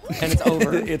 gratata, and it's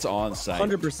over. It's on site.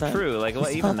 100%. True, like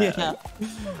what even that?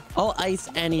 I'll ice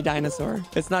any dinosaur.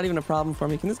 It's not even a problem for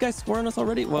me. Can this guy score on us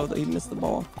already? Well, he missed the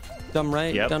ball. Done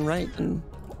right. Done right. And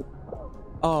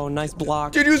oh, nice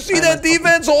block. Did you see that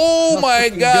defense? Oh my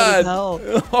god!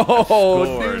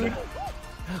 Oh, dude.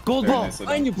 Gold ball.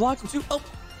 And you blocked him too. Oh,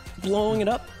 blowing it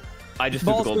up. I just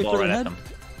threw the gold ball right at them.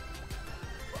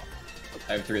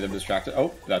 I have 3 of them distracted.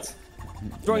 Oh, that's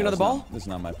Throwing another ball? This is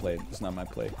not my play. This is not my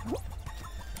play.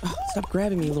 Stop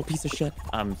grabbing me, you little piece of shit.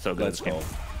 I'm so good. Let's go.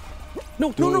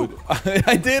 No, no, no.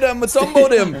 I did. I'm a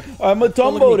tumbled him. I'm a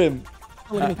tumbled him.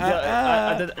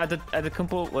 At the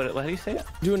Kumpo, what do you say?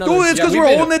 Do another. Dude, it's because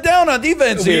we're holding it down on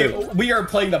defense here. We are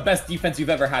playing the best defense you've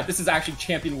ever had. This is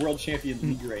actually world champion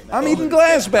league right now. I'm eating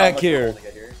glass back here.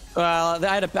 Well,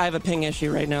 I have a ping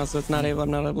issue right now, so it's not able.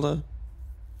 I'm not able to.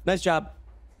 Nice job.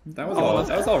 That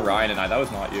was all Ryan and I. That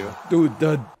was not you. Dude,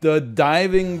 the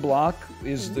diving block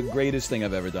is the greatest thing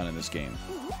I've ever done in this game.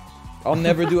 I'll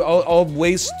never do. I'll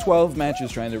waste 12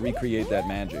 matches trying to recreate that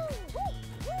magic.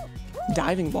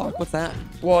 Diving block? What's that?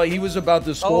 Well, he was about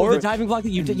to score. Oh, the diving block that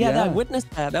you did. Yeah, I witnessed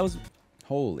that. That was.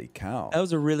 Holy cow. That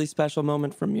was a really special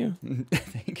moment from you.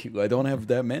 Thank you. I don't have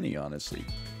that many, honestly.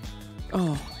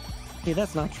 Oh, hey,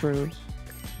 that's not true.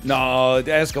 No,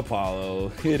 ask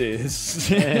Apollo. It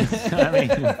is.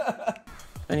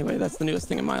 Anyway, that's the newest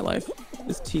thing in my life.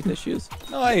 Is teeth issues.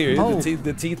 No, I hear you.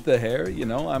 The teeth, the hair. You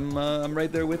know, I'm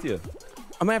right there with you.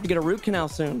 I'm gonna have to get a root canal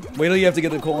soon. Wait till you have to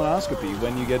get the colonoscopy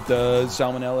when you get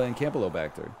salmonella and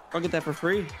campylobacter. I'll get that for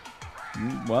free.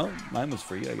 Well, mine was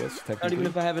free, I guess, technically. Not even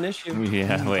if I have an issue.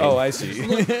 Yeah, wait. Oh, I see.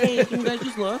 Look, hey, can you guys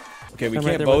just look? Okay, we I'm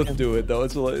can't right both do it, though.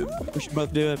 It's like... We should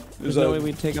both do it. There's no way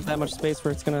we'd take up that much space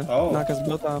where it's gonna knock us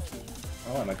both off.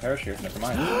 Oh, my parachute. Never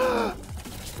mind.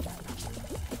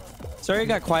 Sorry I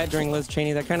got quiet during Liz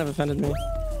Cheney. That kind of offended me.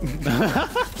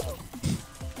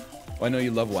 Well, I know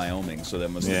you love Wyoming, so that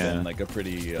must have been like a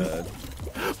pretty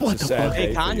What the sad fuck? day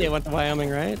Hey, for Kanye you. went to Wyoming,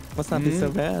 right? Must not be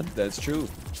so bad. That's true.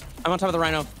 I'm on top of the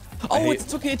rhino. Oh,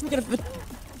 it's okay. It's okay.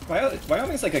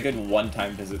 Wyoming's like a good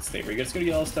one-time visit state where you just go to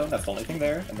Yellowstone. That's the only thing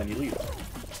there, and then you leave.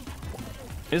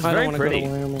 It's I very don't want to go pretty. to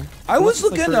Wyoming. I was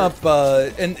Unless it's, looking like,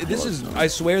 up, and this is, I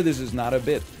swear this is not a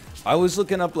bit. I was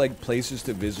looking up like places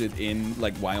to visit in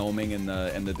like Wyoming and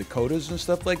the Dakotas and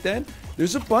stuff like that.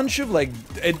 There's a bunch of like,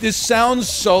 this sounds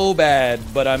so bad,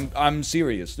 but I'm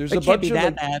serious. There's a bunch of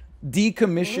like,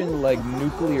 decommissioned like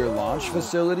nuclear launch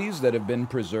facilities that have been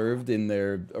preserved in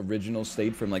their original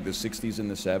state from like the 60s and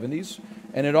the 70s,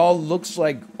 and it all looks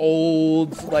like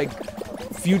old like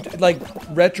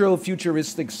retro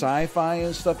futuristic sci-fi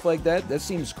and stuff like that. That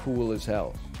seems cool as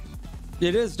hell.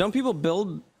 It is. Don't people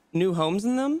build new homes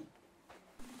in them?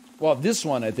 Well, this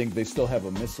one, I think they still have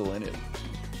a missile in it.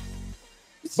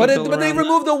 Still But build they around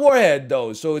removed the warhead,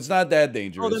 though, so it's not that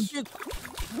dangerous.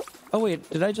 Oh, wait.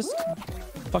 Did I just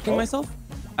fucking myself?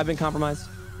 I've been compromised.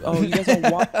 Oh, you guys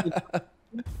don't watch it.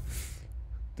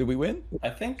 Did we win?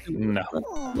 I think. No.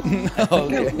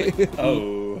 Okay.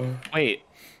 Oh. Wait.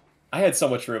 I had so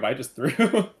much room. I just threw.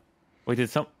 Wait, did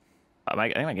some... I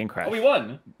think my game crashed. Oh, we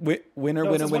won. Winner.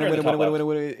 No, it says winner in the top left.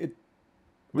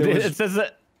 It says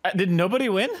that... Did nobody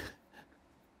win?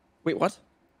 Wait, what?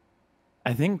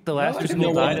 I think the last No, two there's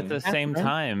people no died one. at the same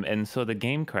time, and so the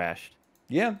game crashed.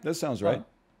 Yeah, that sounds right.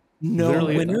 No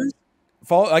Literally. winners?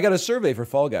 I got a survey for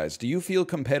Fall Guys. Do you feel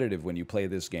competitive when you play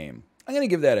this game? I'm going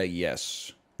to give that a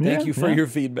yes. Thank you for your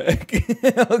feedback.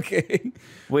 Okay.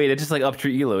 Wait, it just like upped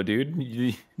your elo,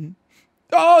 dude.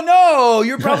 Oh, no!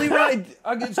 You're probably right.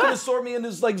 It's going to sort me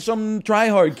into like some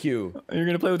try-hard queue. You're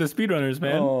gonna play with the speedrunners,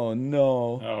 man. Oh,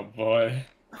 no. Oh boy.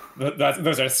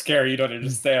 Those are scary. You don't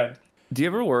understand. Do you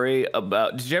ever worry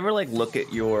about? Did you ever like look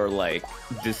at your like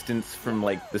distance from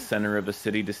like the center of a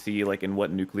city to see like in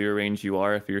what nuclear range you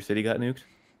are if your city got nuked?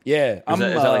 Yeah, I'm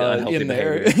is that, like, unhealthy in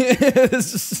there.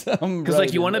 Because Because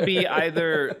like you want to be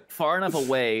either far enough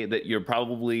away that you're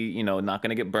probably not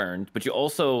gonna get burned, but you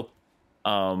also,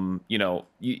 you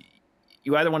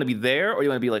either want to be there or you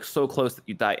want to be like so close that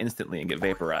you die instantly and get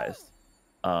vaporized.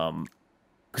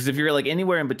 Because if you're like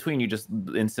anywhere in between, you just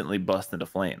instantly bust into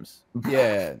flames.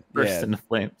 Yeah, Burst into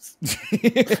flames.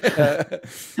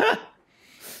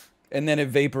 And then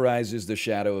it vaporizes the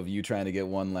shadow of you trying to get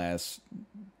one last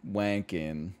wank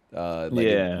in.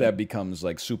 That becomes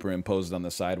like superimposed on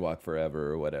the sidewalk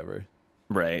forever or whatever.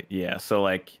 Right. Yeah. So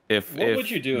like, if What would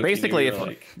you do? Basically, if you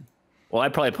knew, well,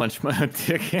 I'd probably punch my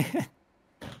ticket.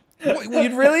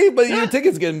 You'd really? But your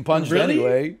ticket's getting punched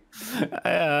anyway.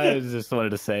 I just wanted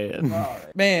to say it.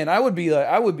 Man, I would be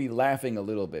laughing a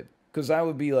little bit because I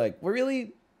would be like, "We're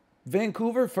really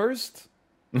Vancouver first?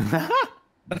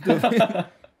 Vancouver,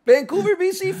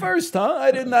 BC first, huh?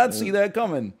 I did not see that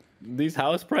coming." These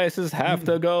house prices have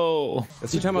to go.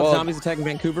 You talking about zombies attacking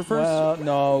Vancouver first? Well,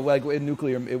 no, like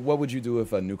what would you do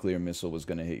if a nuclear missile was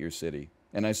going to hit your city?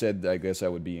 And I said, I guess I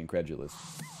would be incredulous.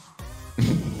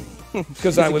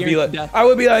 Because I would be like,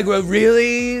 well,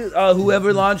 really?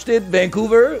 Whoever launched it,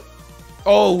 Vancouver?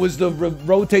 Oh, was the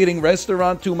rotating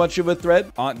restaurant too much of a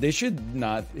threat? They should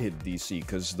not hit DC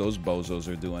because those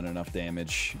bozos are doing enough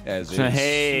damage as is.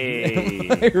 Hey.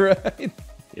 Am I right?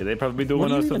 Yeah, they probably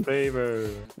doing us a favor.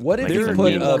 What if Like, you There are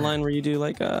put games a online where you do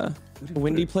like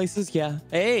windy places. Yeah.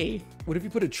 Hey. What if you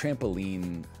put a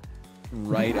trampoline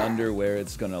right under where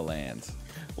it's gonna land?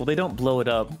 Well, they don't blow it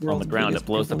up on the World's ground. It biggest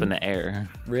blows up in trampoline. the air.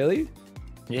 Really?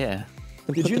 Yeah.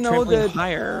 And Did put you the know trampoline that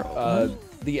higher?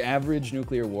 the average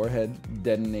nuclear warhead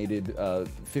detonated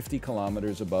 50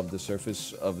 kilometers above the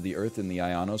surface of the Earth in the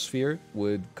ionosphere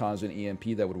would cause an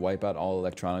EMP that would wipe out all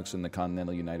electronics in the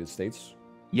continental United States?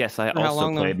 Yes, I For how also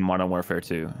long, though? played Modern Warfare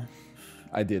 2.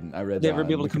 I didn't. I read Would they that ever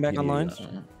be on able to come back Wikipedia.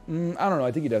 online? I don't know.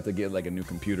 I think you'd have to get like a new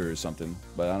computer or something.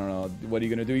 But I don't know. What are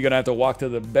you gonna do? You're gonna have to walk to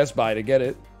the Best Buy to get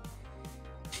it.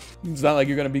 It's not like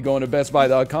you're gonna be going to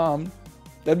BestBuy.com.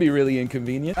 That'd be really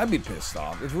inconvenient. I'd be pissed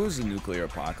off if it was a nuclear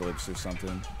apocalypse or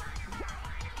something.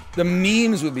 The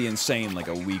memes would be insane like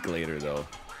a week later, though.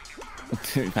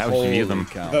 How would you view them?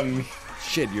 Cow.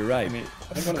 Shit, you're right. I mean,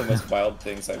 I think one of the most wild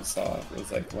things I saw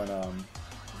was like when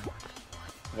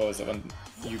what was it, when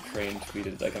Ukraine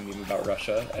tweeted like a meme about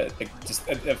Russia, like just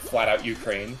a flat out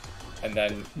Ukraine, and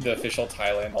then the official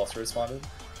Thailand also responded.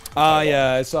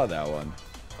 Yeah, I saw that one.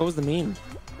 What was the meme?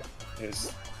 It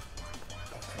was,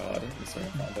 oh god, I'm sorry, I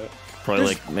found it. Probably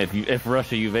like if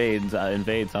Russia invades,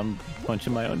 I'm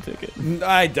punching my own ticket.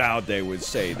 I doubt they would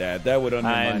say that. That would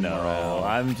undermine I know.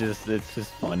 morale. It's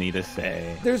just funny to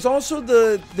say. There's also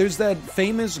there's that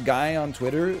famous guy on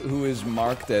Twitter who is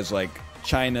marked as like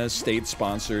China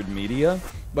state-sponsored media,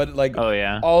 but like Oh,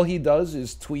 yeah? all he does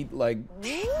is tweet like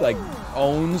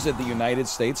owns at the United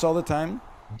States all the time.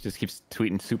 Just keeps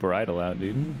tweeting Super Idol out,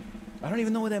 dude. I don't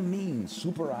even know what that means.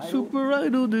 Super idol. Super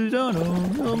Idol,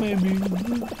 oh maybe.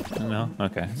 No,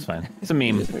 okay, it's fine. It's a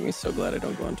meme. This made me so glad I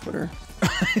don't go on Twitter.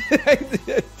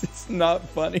 It's not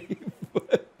funny.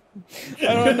 But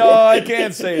I don't know. I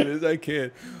can't say this. I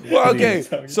can't. Well, okay.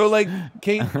 So like,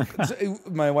 Kate,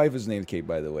 my wife is named Kate,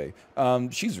 by the way.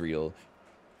 She's real.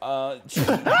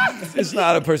 It's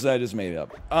not a person I just made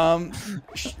up.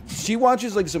 She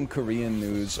watches like some Korean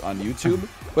news on YouTube,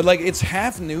 but like it's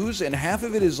half news and half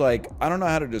of it is like, I don't know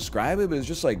how to describe it, but it's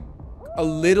just like a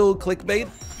little clickbait.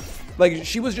 Like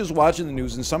she was just watching the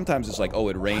news and sometimes it's like, oh,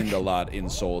 it rained a lot in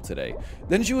Seoul today.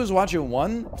 Then she was watching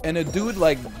one and a dude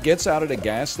like gets out at a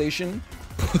gas station,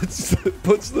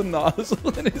 puts the nozzle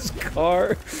in his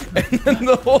car, and then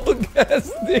the whole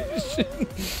gas station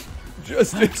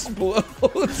just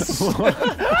explodes.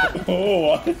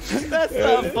 Oh, That's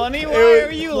not funny. Why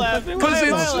are you laughing? Why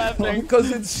am I laughing?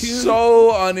 Because it's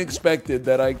so unexpected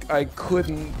that I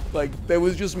couldn't, like, that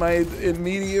was just my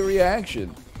immediate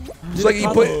reaction. It's like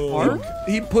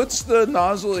he puts the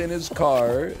nozzle in his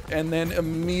car and then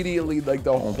immediately like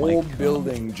the whole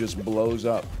building just blows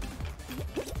up.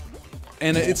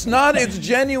 And it's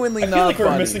genuinely I feel not like we're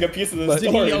funny. missing a piece of the Is he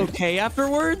story. okay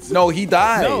afterwards? No, he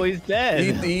died. No, he's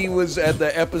dead. He was at the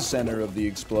epicenter of the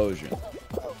explosion.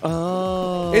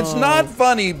 Oh. It's not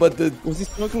funny, but Was he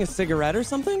smoking a cigarette or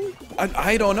something?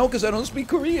 I don't know because I don't speak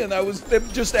Korean. It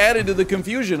just added to the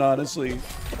confusion, honestly.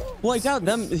 Well, I doubt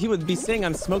he would be saying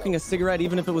I'm smoking a cigarette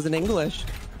even if it was in English.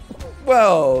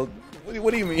 Well,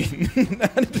 what do you mean?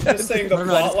 Just saying the I don't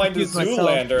know, I just plot line to confused myself.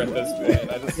 Zoolander at this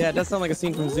point. I just, Yeah, it does sound like a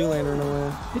scene from Zoolander in a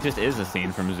way. It just is a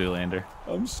scene from Zoolander.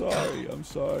 I'm sorry,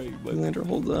 but Zoolander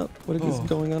holds up. What is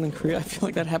going on in Korea? I feel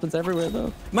like that happens everywhere,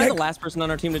 though. Am I the last person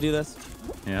on our team to do this?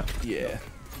 Yeah. yeah.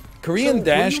 Korean So,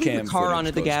 dash when you leave cam the car footage on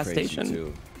at the goes gas crazy, station?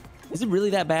 too. Is it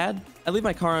really that bad? I leave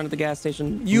my car on at the gas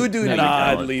station. You do No, you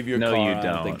not don't. leave your No, car you on at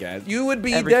the don't. gas. You would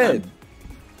be Every dead. time.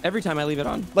 Every time I leave it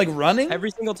on. Like running? Every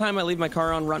single time I leave my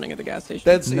car on running at the gas station.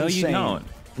 That's No, insane. you don't.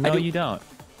 No, you don't.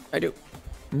 I do.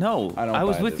 No, I don't I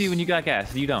was buy with this. you when you got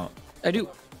gas. You don't. I do.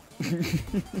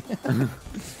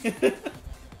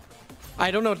 I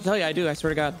don't know what to tell you. I do. I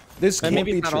swear to God. This can't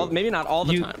Maybe be it's not true. all. Maybe not all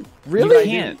the You- time. Really? You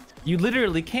can't. You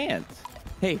literally can't.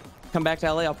 Hey, come back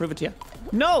to LA. I'll prove it to you.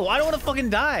 No, I don't want to fucking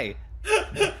die.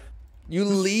 You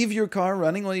leave your car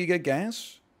running while you get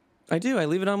gas? I do. I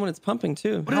leave it on when it's pumping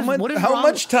too. What is How wrong-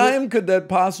 much time could that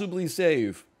possibly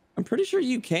save? I'm pretty sure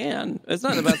you can. It's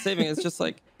not about saving. It's just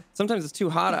like sometimes it's too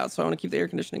hot out, so I want to keep the air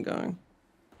conditioning going.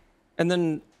 And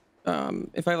then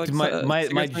if I like My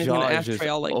cigarettes or anything in jaw an is just ashtray,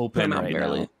 I'll like put open them out right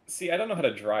barely. now. see, I don't know how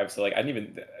to drive, so like I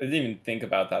didn't even think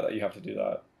about that you have to do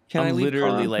that. Can I I'm leave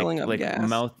literally car filling up like gas?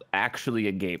 mouth actually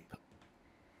agape.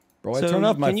 Bro, I So turn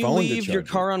off my can you phone to leave your charge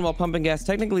car it. on while pumping gas?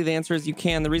 Technically, the answer is you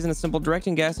can. The reason is simple.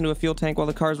 Directing gas into a fuel tank while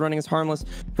the car is running is harmless,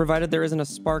 provided there isn't a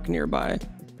spark nearby.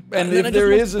 And then I if just there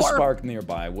won't is a spark. spark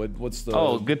nearby, what's the...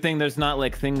 Oh, good thing there's not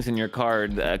like things in your car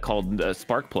called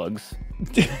spark plugs.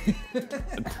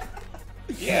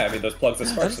 Yeah, I mean those plugs are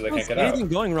sparks, so they can't get out. Anything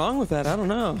going wrong with that? I don't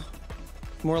know.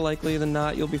 More likely than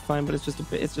not, you'll be fine. But it's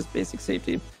just basic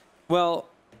safety. Well,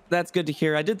 that's good to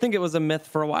hear. I did think it was a myth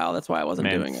for a while. That's why I wasn't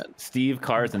doing it. Steve,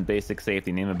 cars, and basic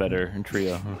safety. Name a better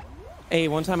trio. Hey,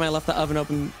 one time I left the oven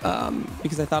open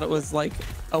because I thought it was like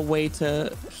a way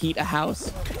to heat a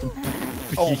house.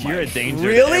 Oh, you're a danger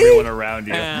really? to everyone around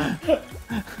you. Yeah.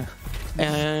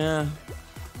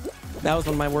 That was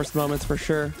one of my worst moments for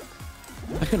sure.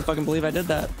 I couldn't fucking believe I did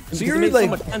that. So you're like, so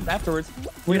much sense afterwards.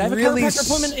 Wait, I have a chiropractor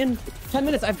appointment in 10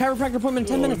 minutes. I have a chiropractor appointment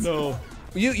in 10 minutes. No.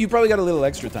 You probably got a little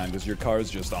extra time because your car's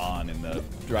just on in the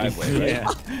driveway, right?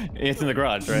 Yeah. It's in the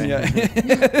garage, right? Yeah.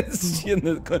 It's in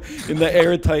the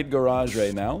airtight garage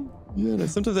right now. Yeah,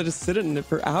 sometimes I just sit in it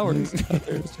for hours.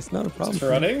 It's just not a problem. It's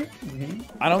running?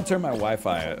 I don't turn my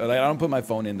Wi-Fi. Like, I don't put my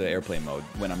phone into airplane mode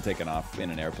when I'm taking off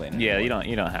in an airplane anymore. Yeah,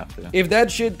 you don't have to. If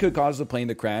that shit could cause the plane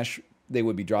to crash, they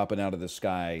would be dropping out of the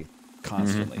sky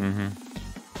constantly.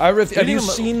 Have you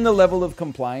seen the level of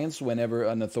compliance whenever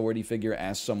an authority figure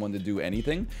asks someone to do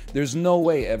anything? There's no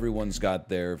way everyone's got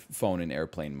their phone in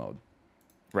airplane mode.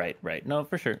 Right. No,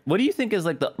 for sure. What do you think is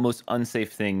like the most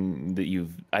unsafe thing that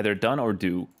you've either done or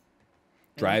do?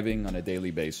 Driving on a daily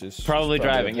basis. Probably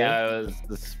driving. Yeah,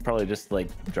 it's probably just like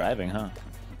driving, huh?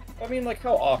 I mean, like,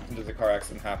 how often does a car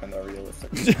accident happen, though,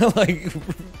 realistically? Like,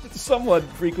 somewhat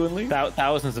frequently.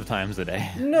 Thousands of times a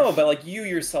day. No, but like you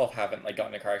yourself haven't like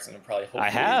gotten in a car accident, probably. Hopefully. I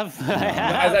have.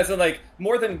 As in, like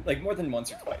more than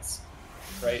once or twice,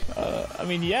 right? I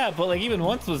mean, yeah, but like even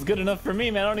once was good enough for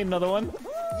me, man. I don't need another one.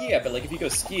 Yeah, but like if you go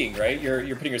skiing, right,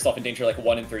 you're putting yourself in danger like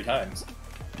 1 in 3 times.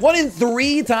 1 in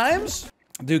 3 times?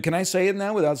 Dude, can I say it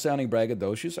now without sounding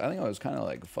braggadocious? I think I was kind of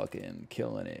like fucking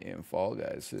killing it in Fall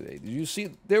Guys today. Did you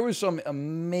see? There were some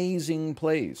amazing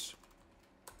plays.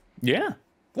 Yeah.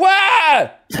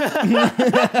 What?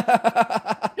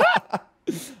 I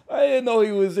didn't know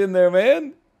he was in there,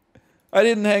 man. I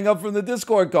didn't hang up from the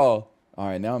Discord call. All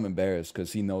right, now I'm embarrassed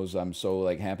because he knows I'm so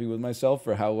like happy with myself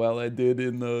for how well I did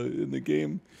in the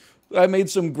game. I made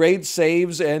some great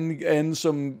saves and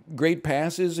some great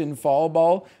passes in fall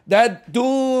ball. That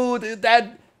dude,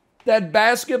 that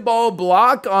basketball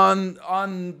block on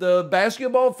the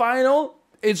basketball final,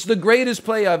 it's the greatest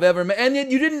play I've ever made. And yet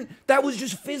you didn't, that was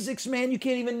just physics, man. You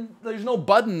can't even, there's no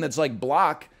button that's like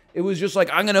block. It was just like,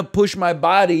 I'm going to push my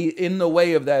body in the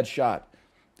way of that shot.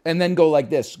 And then go like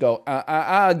this, go,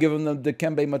 give him the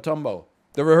Dikembe Mutombo.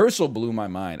 The rehearsal blew my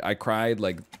mind. I cried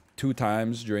like 2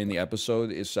 times during the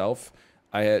episode itself.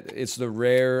 It's the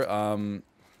rare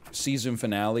season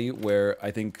finale where I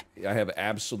think I have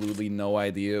absolutely no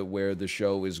idea where the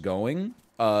show is going.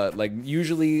 Like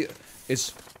usually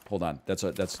it's, hold on, that's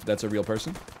a real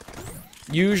person.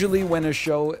 Usually when a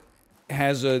show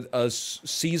has a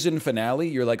season finale,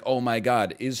 you're like, oh my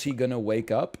God, is he gonna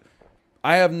wake up?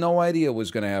 I have no idea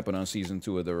what's gonna happen on season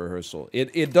 2 of The Rehearsal.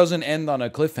 It doesn't end on a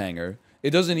cliffhanger. It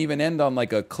doesn't even end on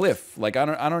like a cliff. Like I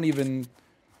don't even.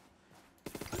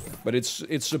 But it's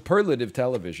superlative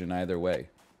television either way.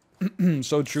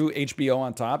 So true. HBO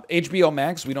on top. HBO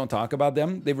Max. We don't talk about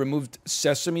them. They removed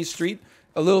Sesame Street.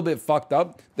 A little bit fucked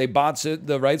up. They bought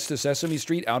the rights to Sesame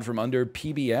Street out from under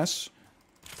PBS.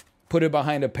 Put it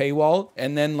behind a paywall,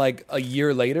 and then like a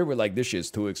year later, we're like, this shit's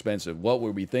too expensive. What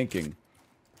were we thinking?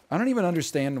 I don't even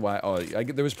understand why. Oh,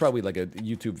 there was probably like a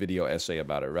YouTube video essay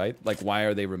about it, right? Like, why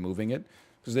are they removing it?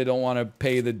 Because they don't want to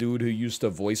pay the dude who used to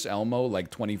voice Elmo like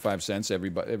 25 cents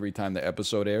every time the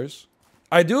episode airs.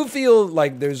 I do feel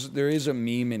like there is a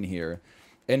meme in here,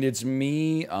 and it's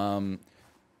me.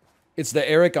 It's the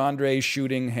Eric Andre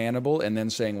shooting Hannibal and then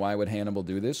saying, why would Hannibal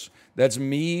do this? That's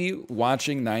me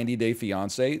watching 90 Day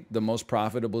Fiancé, the most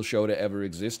profitable show to ever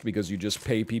exist, because you just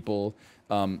pay people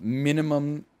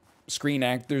minimum Screen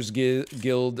Actors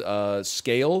Guild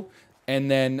scale, and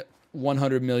then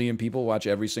 100 million people watch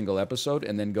every single episode,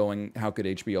 and then going, how could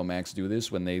HBO Max do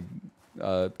this when they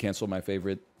cancel my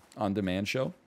favorite on-demand show?